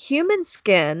 human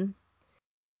skin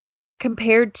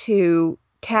compared to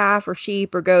calf or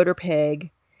sheep or goat or pig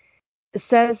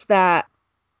says that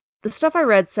the stuff I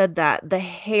read said that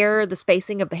the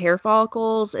spacing of the hair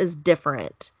follicles is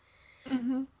different,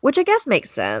 Mm-hmm. which I guess makes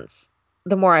sense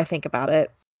the more I think about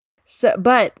it. So,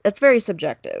 but it's very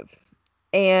subjective.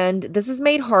 And this is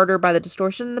made harder by the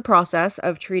distortion in the process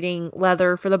of treating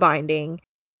leather for the binding.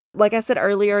 Like I said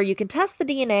earlier, you can test the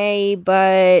DNA,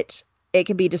 but It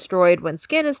can be destroyed when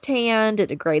skin is tanned, it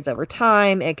degrades over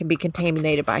time, it can be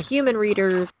contaminated by human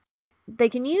readers. They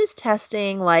can use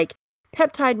testing like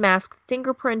peptide mask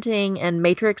fingerprinting and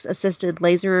matrix assisted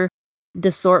laser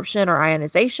desorption or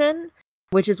ionization,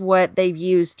 which is what they've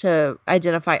used to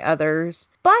identify others.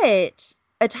 But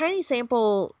a tiny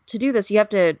sample to do this, you have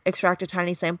to extract a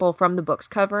tiny sample from the book's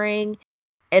covering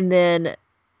and then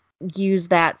use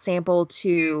that sample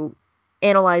to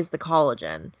analyze the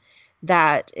collagen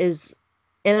that is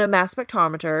in a mass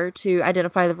spectrometer to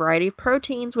identify the variety of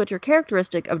proteins which are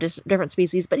characteristic of different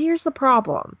species. But here's the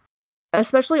problem.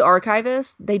 Especially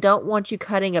archivists, they don't want you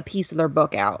cutting a piece of their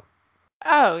book out.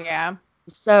 Oh, yeah.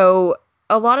 So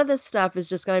a lot of this stuff is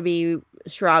just going to be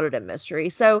shrouded in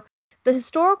mystery. So the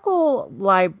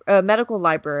medical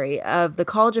library of the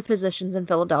College of Physicians in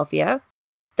Philadelphia,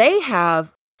 they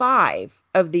have 5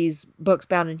 of these books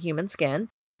bound in human skin.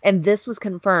 And this was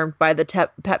confirmed by the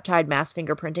peptide mass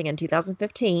fingerprinting in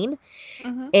 2015.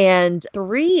 Hmm. And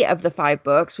 3 of the 5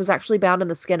 books was actually bound in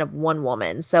the skin of one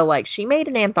woman. So, like, she made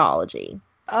an anthology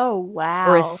Oh,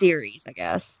 or a wow. series, I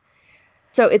guess.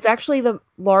 So, it's actually the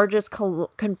largest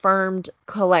confirmed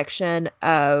collection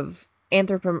of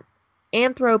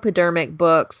anthropodermic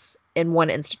books in one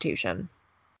institution.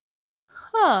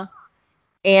 Huh.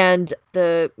 And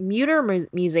the Muter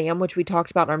Museum, which we talked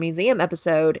about in our museum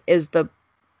episode, is the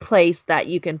place that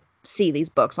you can see these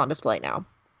books on display now.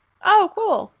 Oh,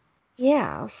 cool.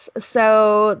 Yes.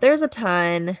 So there's a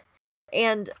ton.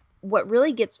 And what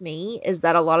really gets me is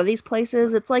that a lot of these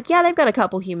places, it's like, yeah, they've got a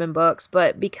couple human books,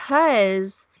 but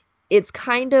because it's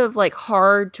kind of like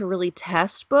hard to really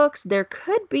test books, there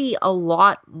could be a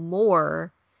lot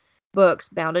more books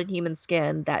bound in human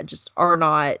skin that just are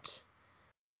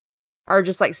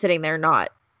just like sitting there not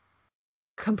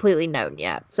completely known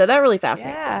yet. So that really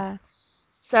fascinates me. Yeah.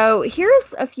 So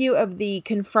here's a few of the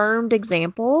confirmed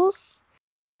examples.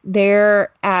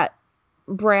 They're at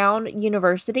Brown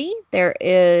University. There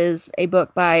is a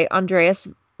book by Andreas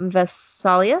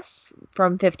Vesalius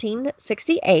from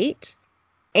 1568.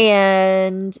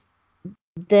 And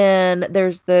then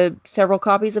there's the several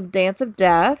copies of Dance of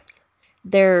Death.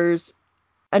 There's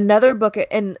another book,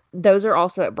 and those are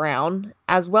also at Brown,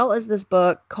 as well as this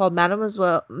book called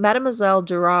Mademoiselle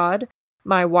Gerard,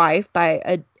 My Wife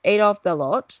by Adolphe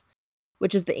Belot,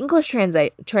 which is the English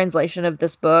translation of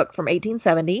this book from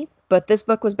 1870, but this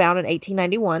book was bound in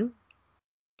 1891.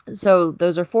 So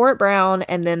those are 4 at Brown,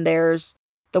 and then there's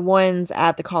the ones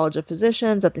at the College of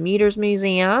Physicians at the Mueters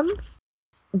Museum.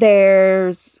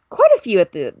 There's quite a few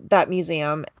at that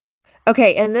museum.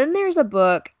 Okay, and then there's a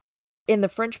book in the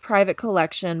French private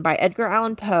collection by Edgar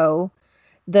Allan Poe,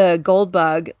 The Gold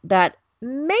Bug, that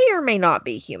may or may not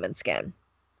be human skin.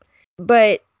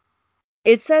 But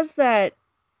it says that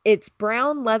it's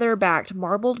brown leather-backed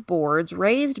marbled boards,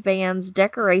 raised bands,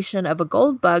 decoration of a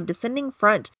gold bug descending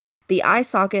front, the eye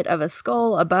socket of a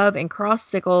skull above, and crossed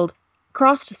sickle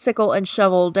and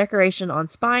shovel decoration on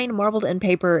spine, marbled end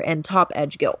paper, and top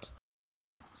edge gilt.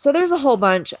 So there's a whole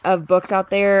bunch of books out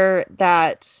there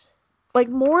that, like,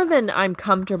 more than I'm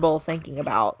comfortable thinking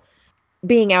about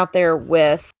being out there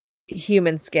with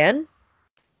human skin.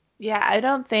 Yeah, I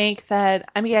don't think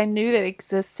that, I mean, I knew that it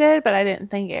existed, but I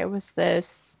didn't think it was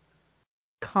this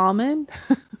common.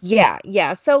 Yeah,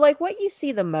 yeah. So like what you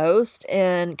see the most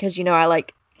and because I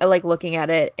like looking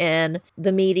at it in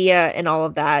the media and all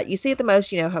of that. You see it the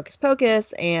most, Hocus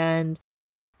Pocus and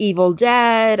Evil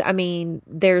Dead. I mean,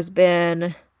 there's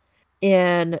been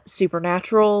in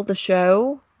Supernatural, the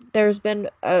show, there's been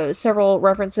several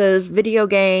references, video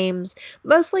games,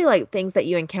 mostly like things that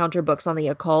you encounter books on the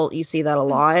occult. You see that a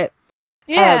lot. Uh,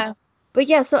 Yeah. but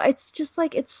yeah, so it's just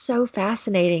like it's so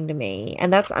fascinating to me.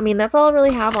 And that's all I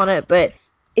really have on it, but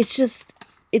it's just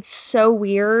it's so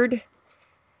weird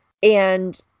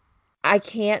and I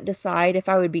can't decide if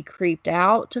I would be creeped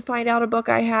out to find out a book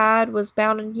I had was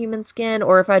bound in human skin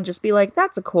or if I'd just be like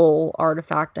that's a cool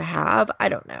artifact to have. I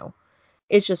don't know.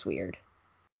 It's just weird.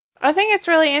 I think it's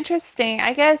really interesting.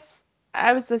 I guess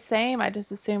I was the same. I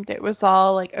just assumed it was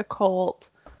all like occult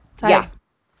Yeah. type.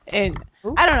 And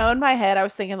Ooh. I don't know, in my head, I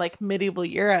was thinking like medieval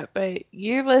Europe, but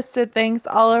you listed things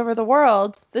all over the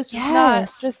world. This is not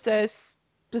Yes. just a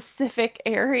specific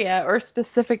area or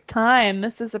specific time.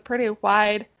 This is a pretty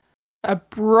wide, a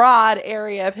broad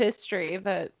area of history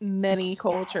that many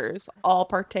cultures Yes. all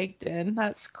partaked in.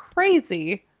 That's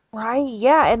crazy. Right.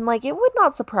 Yeah, and like it would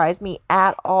not surprise me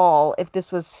at all if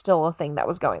this was still a thing that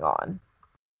was going on.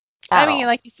 I At mean, all.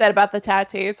 like you said about the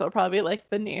tattoos, it'll probably be like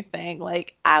the new thing.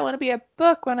 Like, I want to be a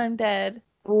book when I'm dead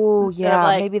Oh, instead of yeah,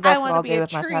 like, maybe I that's what want to I'll be do a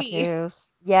with my tree.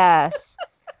 tattoos. Yes.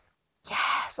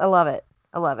 Yes, I love it.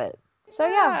 I love it. So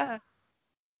yeah,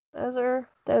 Yeah. Those are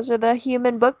the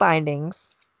human book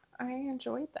bindings. I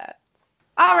enjoyed that.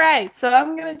 All right, so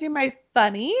I'm gonna do my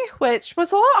funny, which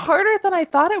was a lot harder than I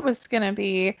thought it was gonna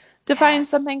be to find Yes.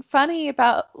 something funny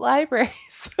about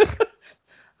libraries.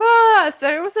 So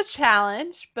it was a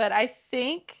challenge, but I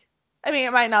mean,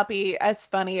 it might not be as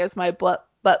funny as my butt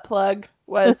plug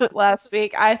was last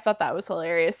week. I thought that was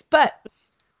hilarious, but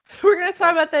we're gonna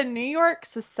talk about the New York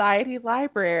Society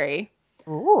Library.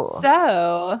 Ooh.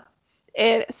 So,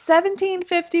 in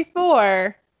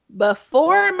 1754,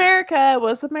 before America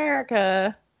was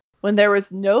America, when there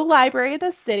was no library in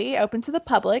the city open to the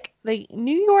public, the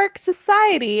New York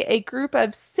Society, a group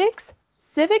of six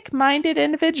civic minded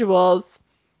individuals,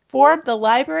 formed the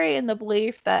library in the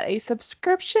belief that a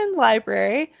subscription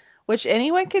library, which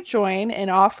anyone could join and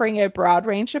offering a broad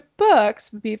range of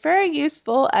books, would be very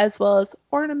useful as well as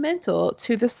ornamental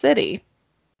to the city.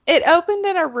 It opened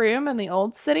in a room in the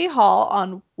old city hall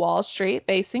on Wall Street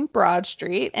facing Broad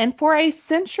Street, and for a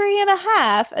century and a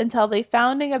half until the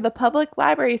founding of the public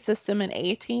library system in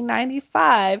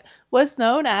 1895 was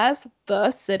known as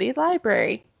the City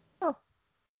Library. Oh,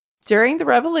 During the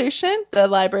Revolution, the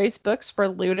library's books were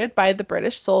looted by the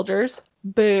British soldiers,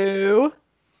 boo,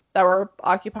 that were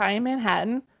occupying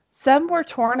Manhattan. Some were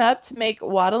torn up to make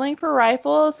waddling for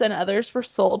rifles, and others were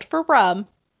sold for rum.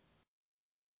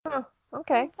 huh.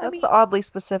 Okay. I That's mean, oddly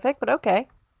specific, but okay.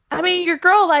 your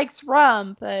girl likes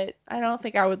rum, but I don't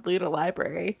think I would loot a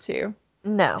library to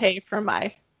No. pay for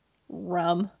my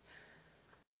rum.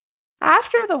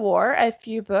 After the war, a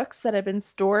few books that had been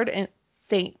stored in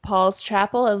St. Paul's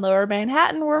Chapel in Lower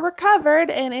Manhattan were recovered,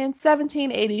 and in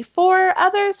 1784,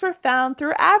 others were found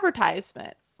through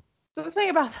advertisements. So the thing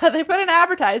about that, they put an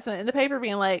advertisement in the paper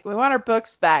being like, "We want our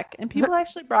books back," and people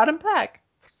actually brought them back,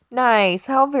 Nice.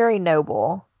 How very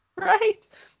noble. right?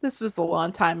 This was a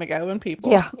long time ago when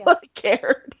people Yeah,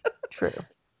 cared. true.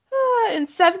 In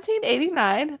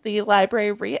 1789, the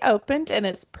library reopened in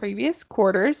its previous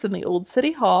quarters in the old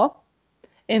city hall.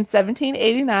 In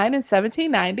 1789 and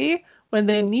 1790, when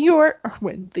New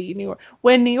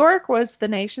York was the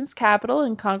nation's capital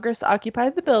and Congress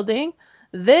occupied the building,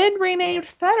 then renamed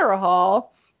Federal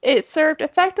Hall, it served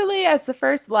effectively as the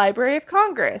first Library of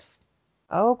Congress.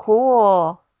 Oh,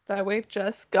 cool. So we've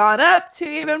just gone up to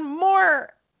even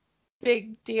more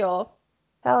big deal.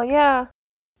 Hell yeah.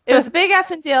 It was a big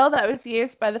effing deal that was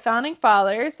used by the founding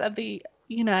fathers of the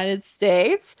United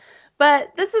States.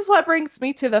 But this is what brings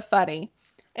me to the funny.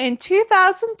 In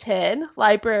 2010,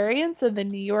 librarians in the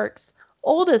New York's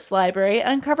oldest library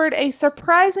uncovered a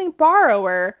surprising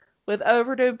borrower with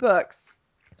overdue books.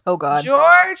 Oh God.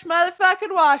 George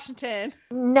motherfucking Washington.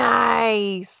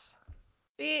 Nice.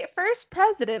 The first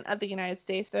president of the United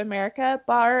States of America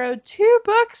borrowed two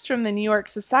books from the New York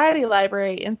Society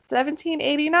Library in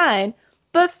 1789,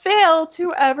 but failed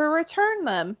to ever return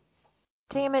them.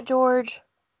 Damn it, George.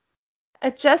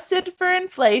 Adjusted for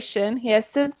inflation, he has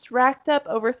since racked up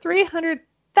over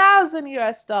 300,000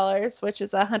 US dollars, which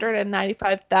is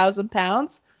 195,000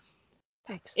 pounds,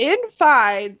 Thanks. in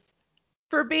fines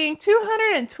for being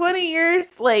 220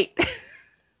 years late.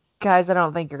 Guys, I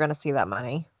don't think you're gonna see that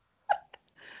money.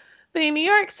 The New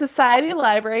York Society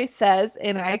Library says,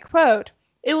 and I quote,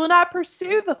 "It will not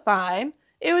pursue the fine.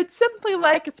 It would simply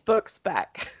like its books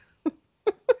back."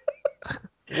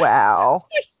 Wow.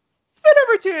 It's been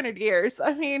over 200 years.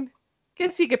 I mean,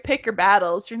 guess you could pick your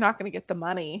battles. You're not going to get the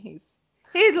money.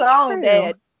 He's long True.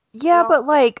 dead. Yeah, but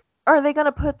like, are they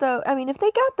gonna put I mean, if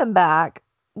they got them back,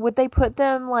 would they put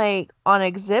them like on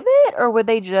exhibit or would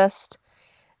they just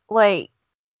like,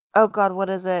 oh God, what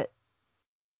is it?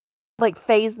 Like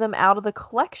phase them out of the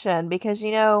collection? Because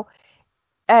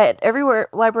at everywhere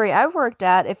library I've worked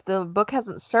at, if the book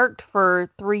hasn't circled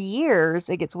for 3 years,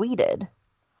 it gets weeded.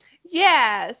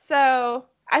 Yeah, so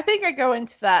I think I go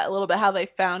into that a little bit how they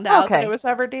found out that it Okay. was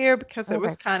overdue because it Okay.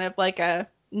 was kind of like a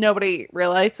nobody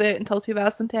realized it until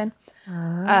 2010.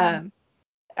 Ah. Um,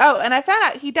 oh, and I found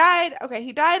out he died. Okay,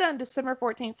 he died on December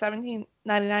 14th,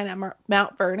 1799 at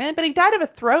Mount Vernon, but he died of a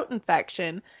throat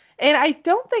infection. And I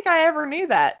don't think I ever knew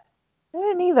that. I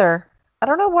didn't either. I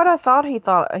don't know what I thought he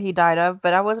died of,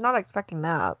 but I was not expecting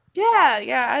that.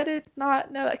 Yeah, I did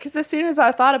not know that because as soon as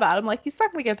I thought about it, I'm like, he's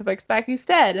not gonna get the books back. He's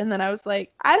dead. And then I was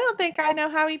like, I don't think I know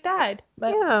how he died,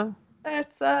 but Yeah.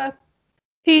 that's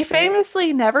he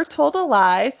famously never told a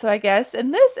lie, so I guess in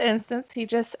this instance, he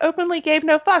just openly gave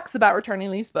no fucks about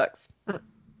returning these books.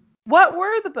 What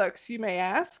were the books, you may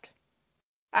ask?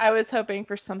 I was hoping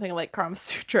for something like Kama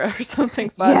Sutra or something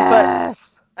fun, but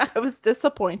Yes. I was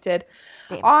disappointed.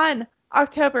 Damn it. On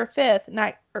October 5th,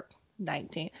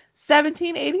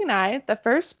 1789, the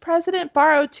first president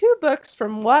borrowed two books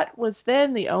from what was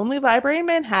then the only library in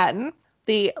Manhattan: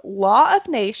 The Law of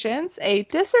Nations, a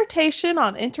dissertation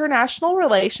on international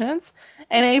relations,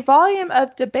 and a volume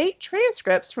of debate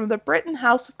transcripts from the Britain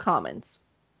House of Commons.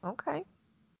 Okay.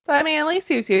 So, I mean, at least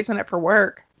he was using it for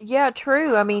work. Yeah,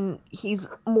 true. I mean, he's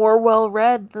more well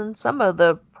read than some of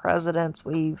the presidents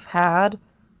we've had.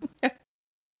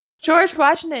 George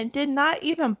Washington did not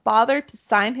even bother to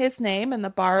sign his name in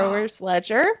the borrower's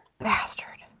ledger. Bastard.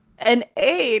 An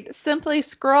aide simply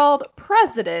scrawled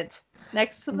president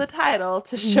next to the title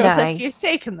to show that he had Nice.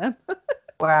 taken them.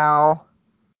 Wow.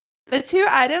 The two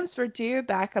items were due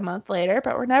back a month later,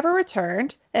 but were never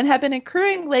returned and have been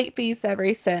accruing late fees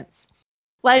ever since.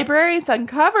 Librarians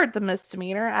uncovered the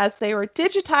misdemeanor as they were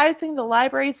digitizing the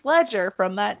library's ledger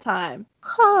from that time.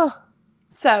 Huh.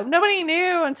 So nobody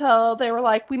knew until they were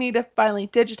like, we need to finally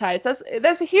digitize.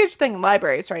 That's a huge thing in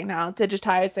libraries right now,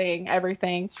 digitizing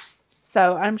everything.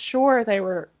 So I'm sure they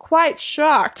were quite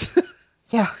shocked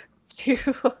Yeah. to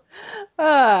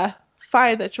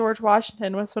find that George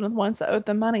Washington was one of the ones that owed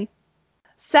them money.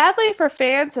 Sadly, for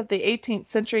fans of the 18th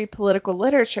century political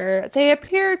literature, they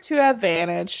appear to have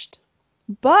vanished.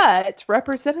 But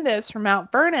representatives from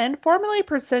Mount Vernon formally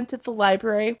presented the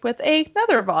library with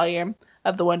another volume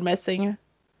of the one missing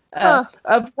Huh.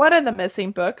 of one of the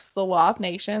missing books, The Law of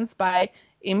Nations by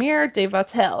Emir de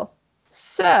Vattel.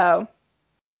 So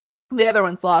the other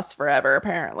one's lost forever,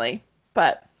 apparently.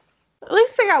 But at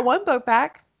least they got one book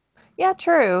back. Yeah,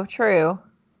 true, true.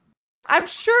 I'm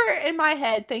sure in my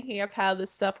head, thinking of how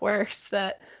this stuff works,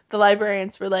 that the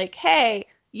librarians were like, hey,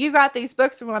 you got these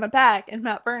books, we want it back. And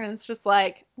Mount Vernon's just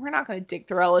like, we're not going to dig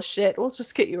through all this shit. We'll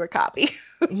just get you a copy.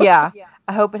 Yeah.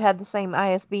 I hope it had the same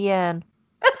ISBN.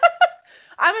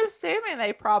 I'm assuming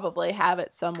they probably have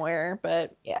it somewhere,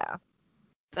 but Yeah.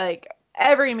 like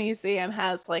every museum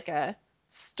has like a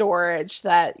storage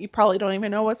that you probably don't even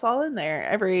know what's all in there.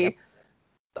 Yep.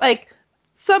 Like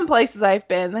some places I've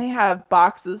been, they have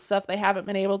boxes of stuff they haven't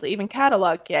been able to even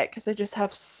catalog yet because they just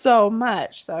have so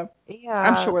much. So I'm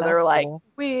Yeah, sure they're that's like, cool.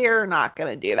 we're not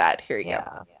going to do that. Here you go.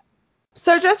 Yeah.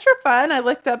 So just for fun, I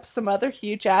looked up some other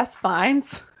huge ass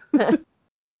fines.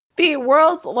 The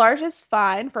world's largest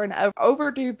fine for an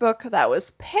overdue book that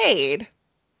was paid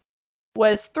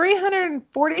was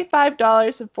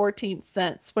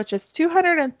 $345.14, which is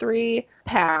 203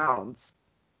 pounds.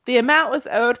 The amount was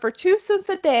owed for 2 cents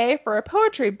a day for a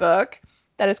poetry book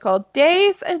that is called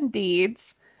Days and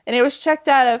Deeds, and it was checked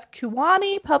out of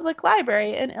Kewanee Public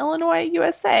Library in Illinois,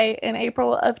 USA in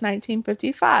April of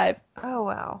 1955. Oh,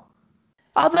 wow.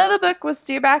 Although the book was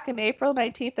due back in April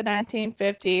 19th of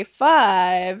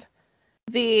 1955,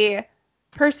 the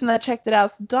person that checked it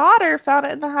out's daughter found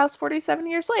it in the house 47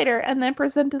 years later and then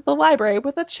presented the library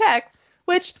with a check,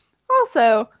 which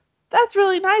also, that's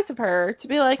really nice of her to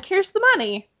be like, here's the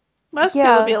money. Most people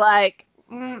would Yeah. be like,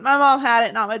 my mom had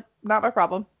it, not my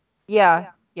problem.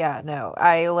 Yeah. Yeah, no.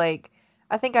 I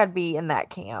think I'd be in that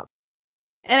camp.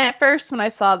 And at first, when I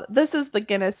saw that this is the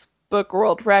Guinness Book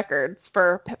World Records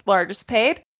for largest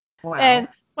paid, Wow. and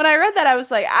when I read that, I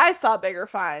was like, I saw bigger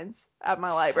fines at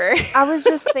my library. I was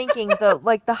just thinking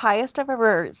the highest I've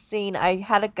ever seen, I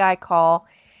had a guy call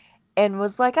and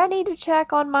was like, I need to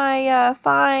check on my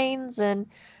fines and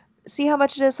see how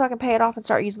much it is so I can pay it off and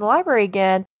start using the library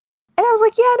again. And I was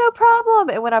like, yeah, no problem.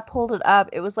 And when I pulled it up,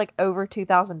 it was like over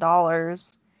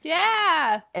 $2,000.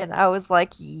 Yeah. And I was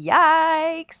like,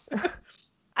 yikes.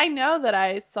 I know that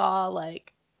I saw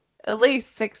like at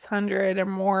least 600 or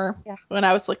more Yeah, when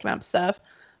I was looking up stuff.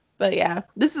 But yeah,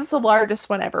 this is the largest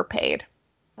one ever paid.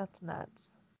 that's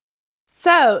nuts.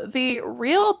 So, the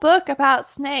real book about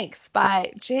snakes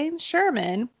by James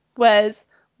Sherman was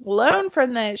loaned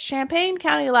from the Champaign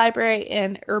County Library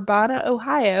in Urbana,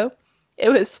 Ohio. It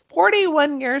was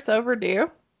 41 years overdue,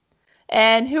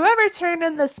 and whoever turned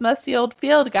in this musty old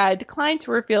field guide declined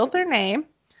to reveal their name.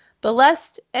 But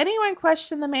lest anyone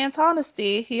question the man's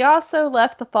honesty, he also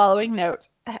left the following note.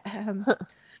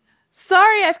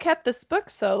 Sorry I've kept this book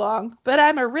so long, but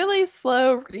I'm a really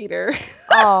slow reader.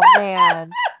 Oh man.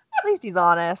 At least he's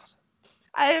honest.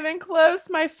 I have enclosed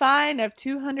my fine of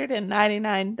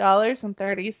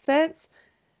 $299.30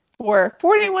 for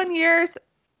 41 years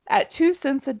at 2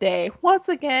 cents a day. Once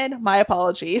again, my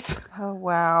apologies. Oh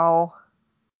wow.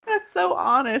 That's so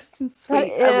honest and That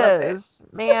sweet. I love it. is.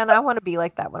 Man, I want to be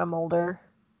like that when I'm older.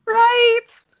 Right?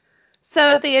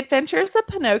 So, The Adventures of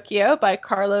Pinocchio by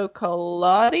Carlo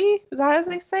Collodi. Is that how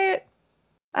they say it?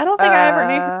 I don't think I ever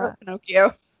knew who Uh, wrote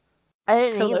Pinocchio. I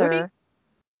didn't Collodi? either.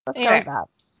 Let's go with Anyway, that.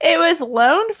 it was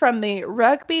loaned from the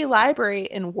Rugby Library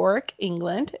in Warwick,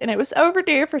 England, and it was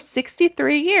overdue for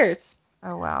 63 years.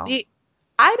 Oh, wow. The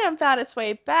item found its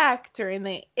way back during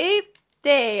the eighth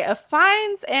day of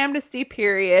fines amnesty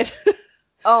period,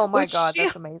 Oh my which God, she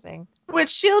that's amazing. which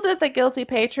shielded the guilty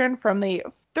patron from the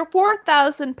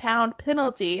 4,000 pound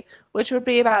penalty, which would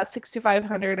be about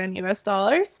 6,500 in US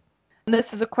dollars. And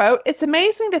this is a quote. It's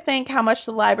amazing to think how much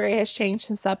the library has changed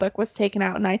since that book was taken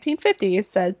out in 1950,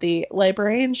 said the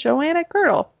librarian Joanna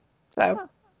Girdle. So Huh.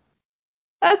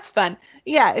 that's fun.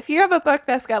 Yeah, if you have a book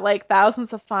that's got like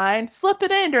thousands of fines, slip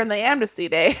it in during the amnesty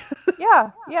day.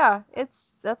 Yeah, yeah.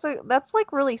 That's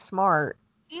like really smart.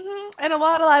 And a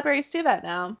lot of libraries do that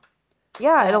now.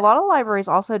 Yeah, and a But lot of libraries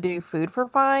also do food for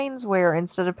fines where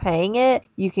instead of paying it,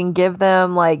 you can give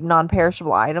them like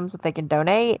non-perishable items that they can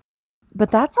donate.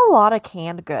 But that's a lot of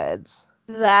canned goods.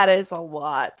 that is a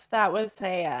lot. That was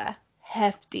a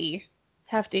hefty,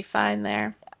 hefty fine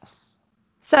there. Yes.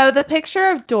 So the picture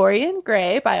of Dorian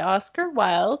Gray by Oscar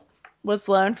Wilde was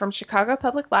loaned from Chicago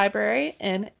Public Library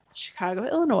in Chicago,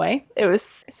 Illinois. It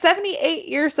was 78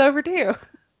 years overdue.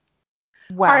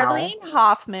 Wow. Arlene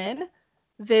Hoffman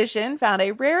Vision found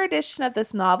a rare edition of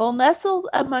this novel nestled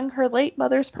among her late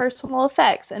mother's personal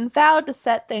effects and vowed to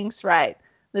set things right.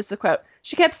 This is a quote.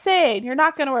 She kept saying, "You're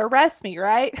not going to arrest me,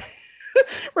 right?"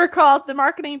 Recalled the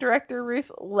marketing director Ruth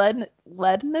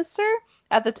Lednesser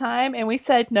at the time, and we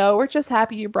said, "No, we're just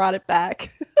happy you brought it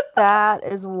back." That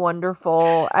is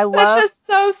wonderful. I That's love, just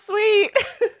so sweet.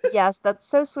 yes, that's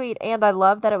so sweet. And I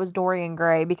love that it was Dorian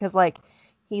Gray because, like,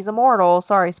 he's immortal.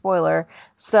 Sorry, spoiler.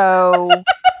 So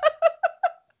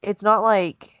it's not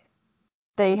like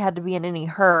they had to be in any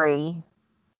hurry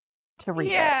to read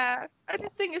it. Yeah, I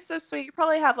just think it's so sweet. You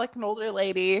probably have like an older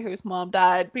lady whose mom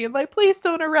died being like, please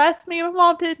don't arrest me. My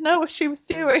mom didn't know what she was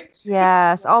doing.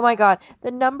 Yes. Oh my God.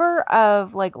 The number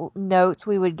of like notes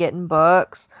we would get in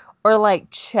books or like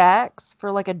checks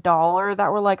for like $1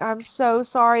 that were like, I'm so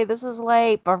sorry, this is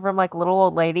late, but from like little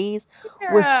old ladies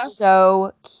was Yeah.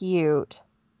 so cute.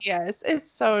 Yes,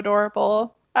 it's so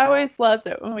adorable. I always loved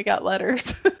it when we got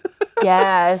letters.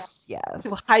 Yes. We'll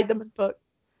Yes. hide them in books.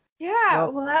 Yeah,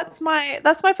 Yep. well that's my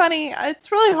funny.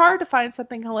 It's really hard to find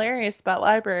something hilarious about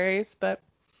libraries, but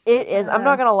It is. I'm uh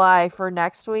not gonna lie, for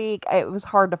next week, it was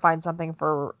hard to find something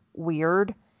for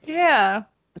weird. yeah.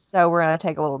 So we're gonna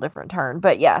take a little different turn.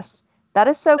 But yes, that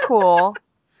is so cool.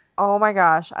 Oh my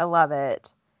gosh, I love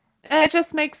it. And it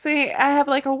just makes me I have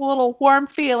like a little warm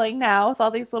feeling now with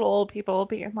all these little old people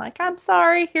being like, I'm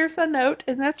sorry, here's a note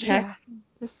and a check. Yeah.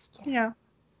 Just, Yeah.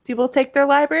 people take their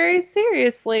libraries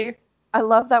seriously. I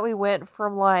love that we went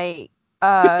from like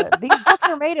these books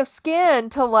are made of skin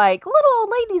to like little old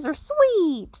ladies are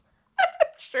sweet.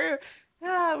 It's true.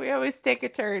 Yeah, we always take a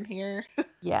turn here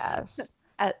Yes.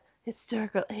 at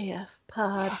Historical AF Yeah.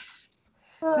 Pod.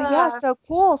 But yeah, Ah, so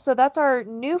cool. So that's our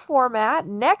new format.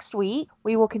 Next week,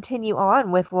 we will continue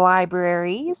on with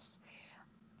libraries.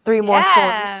 Three more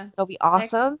stories. yeah. It'll be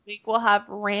Next awesome. week we'll have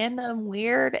random,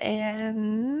 weird,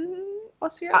 and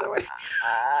what's the Uh, other one?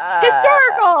 uh,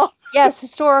 Historical. yes,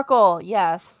 historical.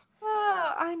 Yes.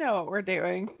 I know what we're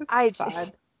doing. This I is j-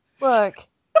 fun. look,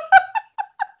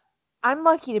 I'm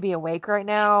lucky to be awake right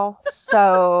now,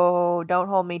 so don't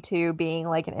hold me to being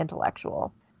like an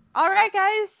intellectual. All right,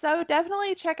 guys. So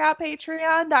definitely check out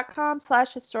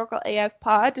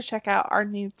patreon.com/historicalafpod to check out our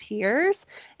new tiers.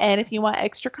 And if you want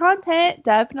extra content,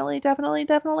 definitely, definitely,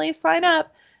 definitely sign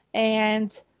up.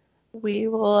 And we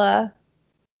will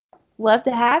love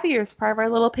to have you as part of our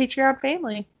little Patreon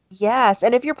family. Yes,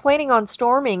 and if you're planning on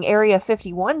storming Area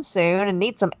 51 soon and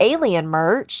need some alien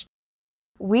merch,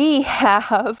 we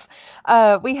have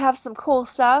we have some cool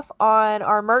stuff on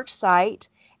our merch site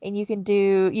and you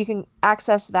can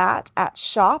access that at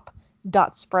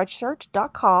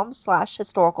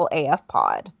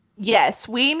shop.spreadshirt.com/historicalafpod. Yes,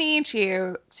 we need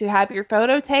you to have your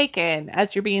photo taken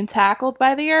as you're being tackled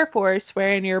by the Air Force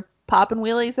wearing your poppin'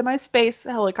 wheelies in my space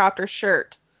helicopter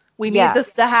shirt. We need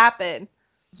this to Yes. happen.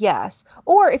 Yes.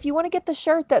 Or if you want to get the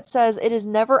shirt that says it is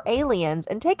never aliens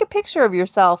and take a picture of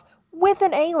yourself with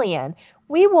an alien,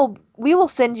 we will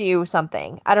send you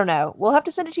something. I don't know. We'll have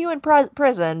to send it to you in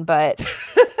prison, but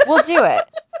we'll do it.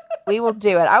 We will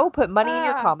do it. I will put money in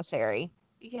your Ah, commissary.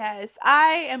 yes,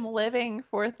 I am living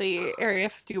for the Area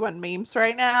 51 memes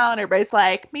right now, and everybody's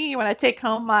like me when I take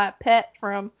home my pet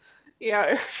from,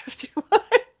 Area 51.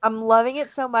 I'm loving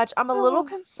it so much. I'm a little Oh,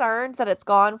 concerned that it's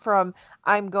gone from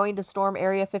I'm going to storm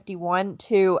Area 51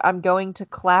 to I'm going to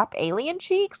clap alien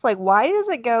cheeks. Like, why does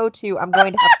it go to I'm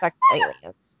going to have sex with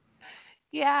aliens?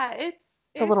 yeah, It's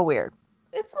a little weird.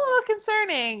 it's a little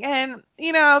concerning, and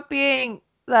being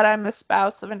that I'm a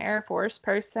spouse of an Air Force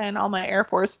person, all my Air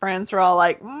Force friends are all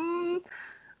like,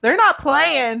 they're not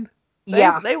playing. They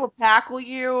Yeah, they will tackle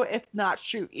you if not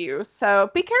shoot you. So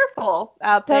be careful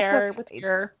out that's there with okay.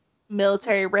 your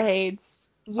military raids.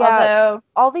 Yeah, Although,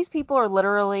 all these people are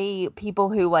literally people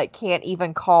who like can't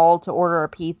even call to order a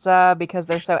pizza because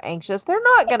they're so anxious. They're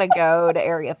not gonna go to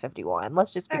Area 51.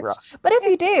 Let's just be real. But if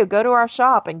you do, go to our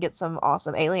shop and get some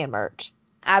awesome alien merch.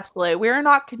 absolutely, we are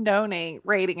not condoning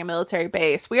raiding a military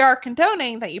base. We are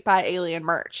condoning that you buy alien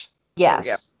merch. There we go.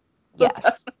 Yes. Yes.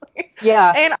 Definitely.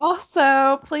 Yeah. And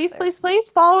also, please, There. please, please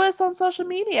follow us on social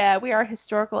media. We are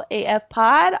Historical AF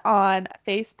Pod on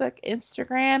Facebook,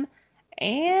 Instagram,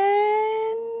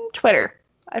 and Twitter.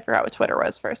 I forgot what Twitter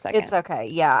was for a It's second. okay.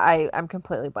 Yeah, I'm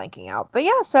completely blanking out. But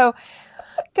yeah, so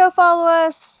go follow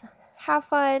us. Have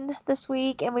fun this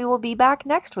week, and we will be back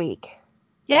next week.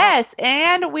 Yes,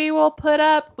 and we will put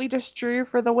up, we just drew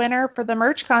for the winner for the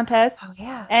merch contest, Oh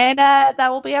yeah. and that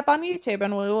will be up on YouTube,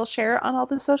 and we will share it on all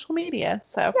the social media.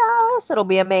 So, Yes, it'll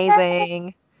be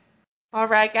amazing. all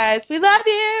right, guys, we love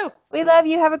you. We love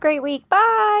you. Have a great week.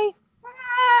 Bye.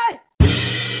 Bye.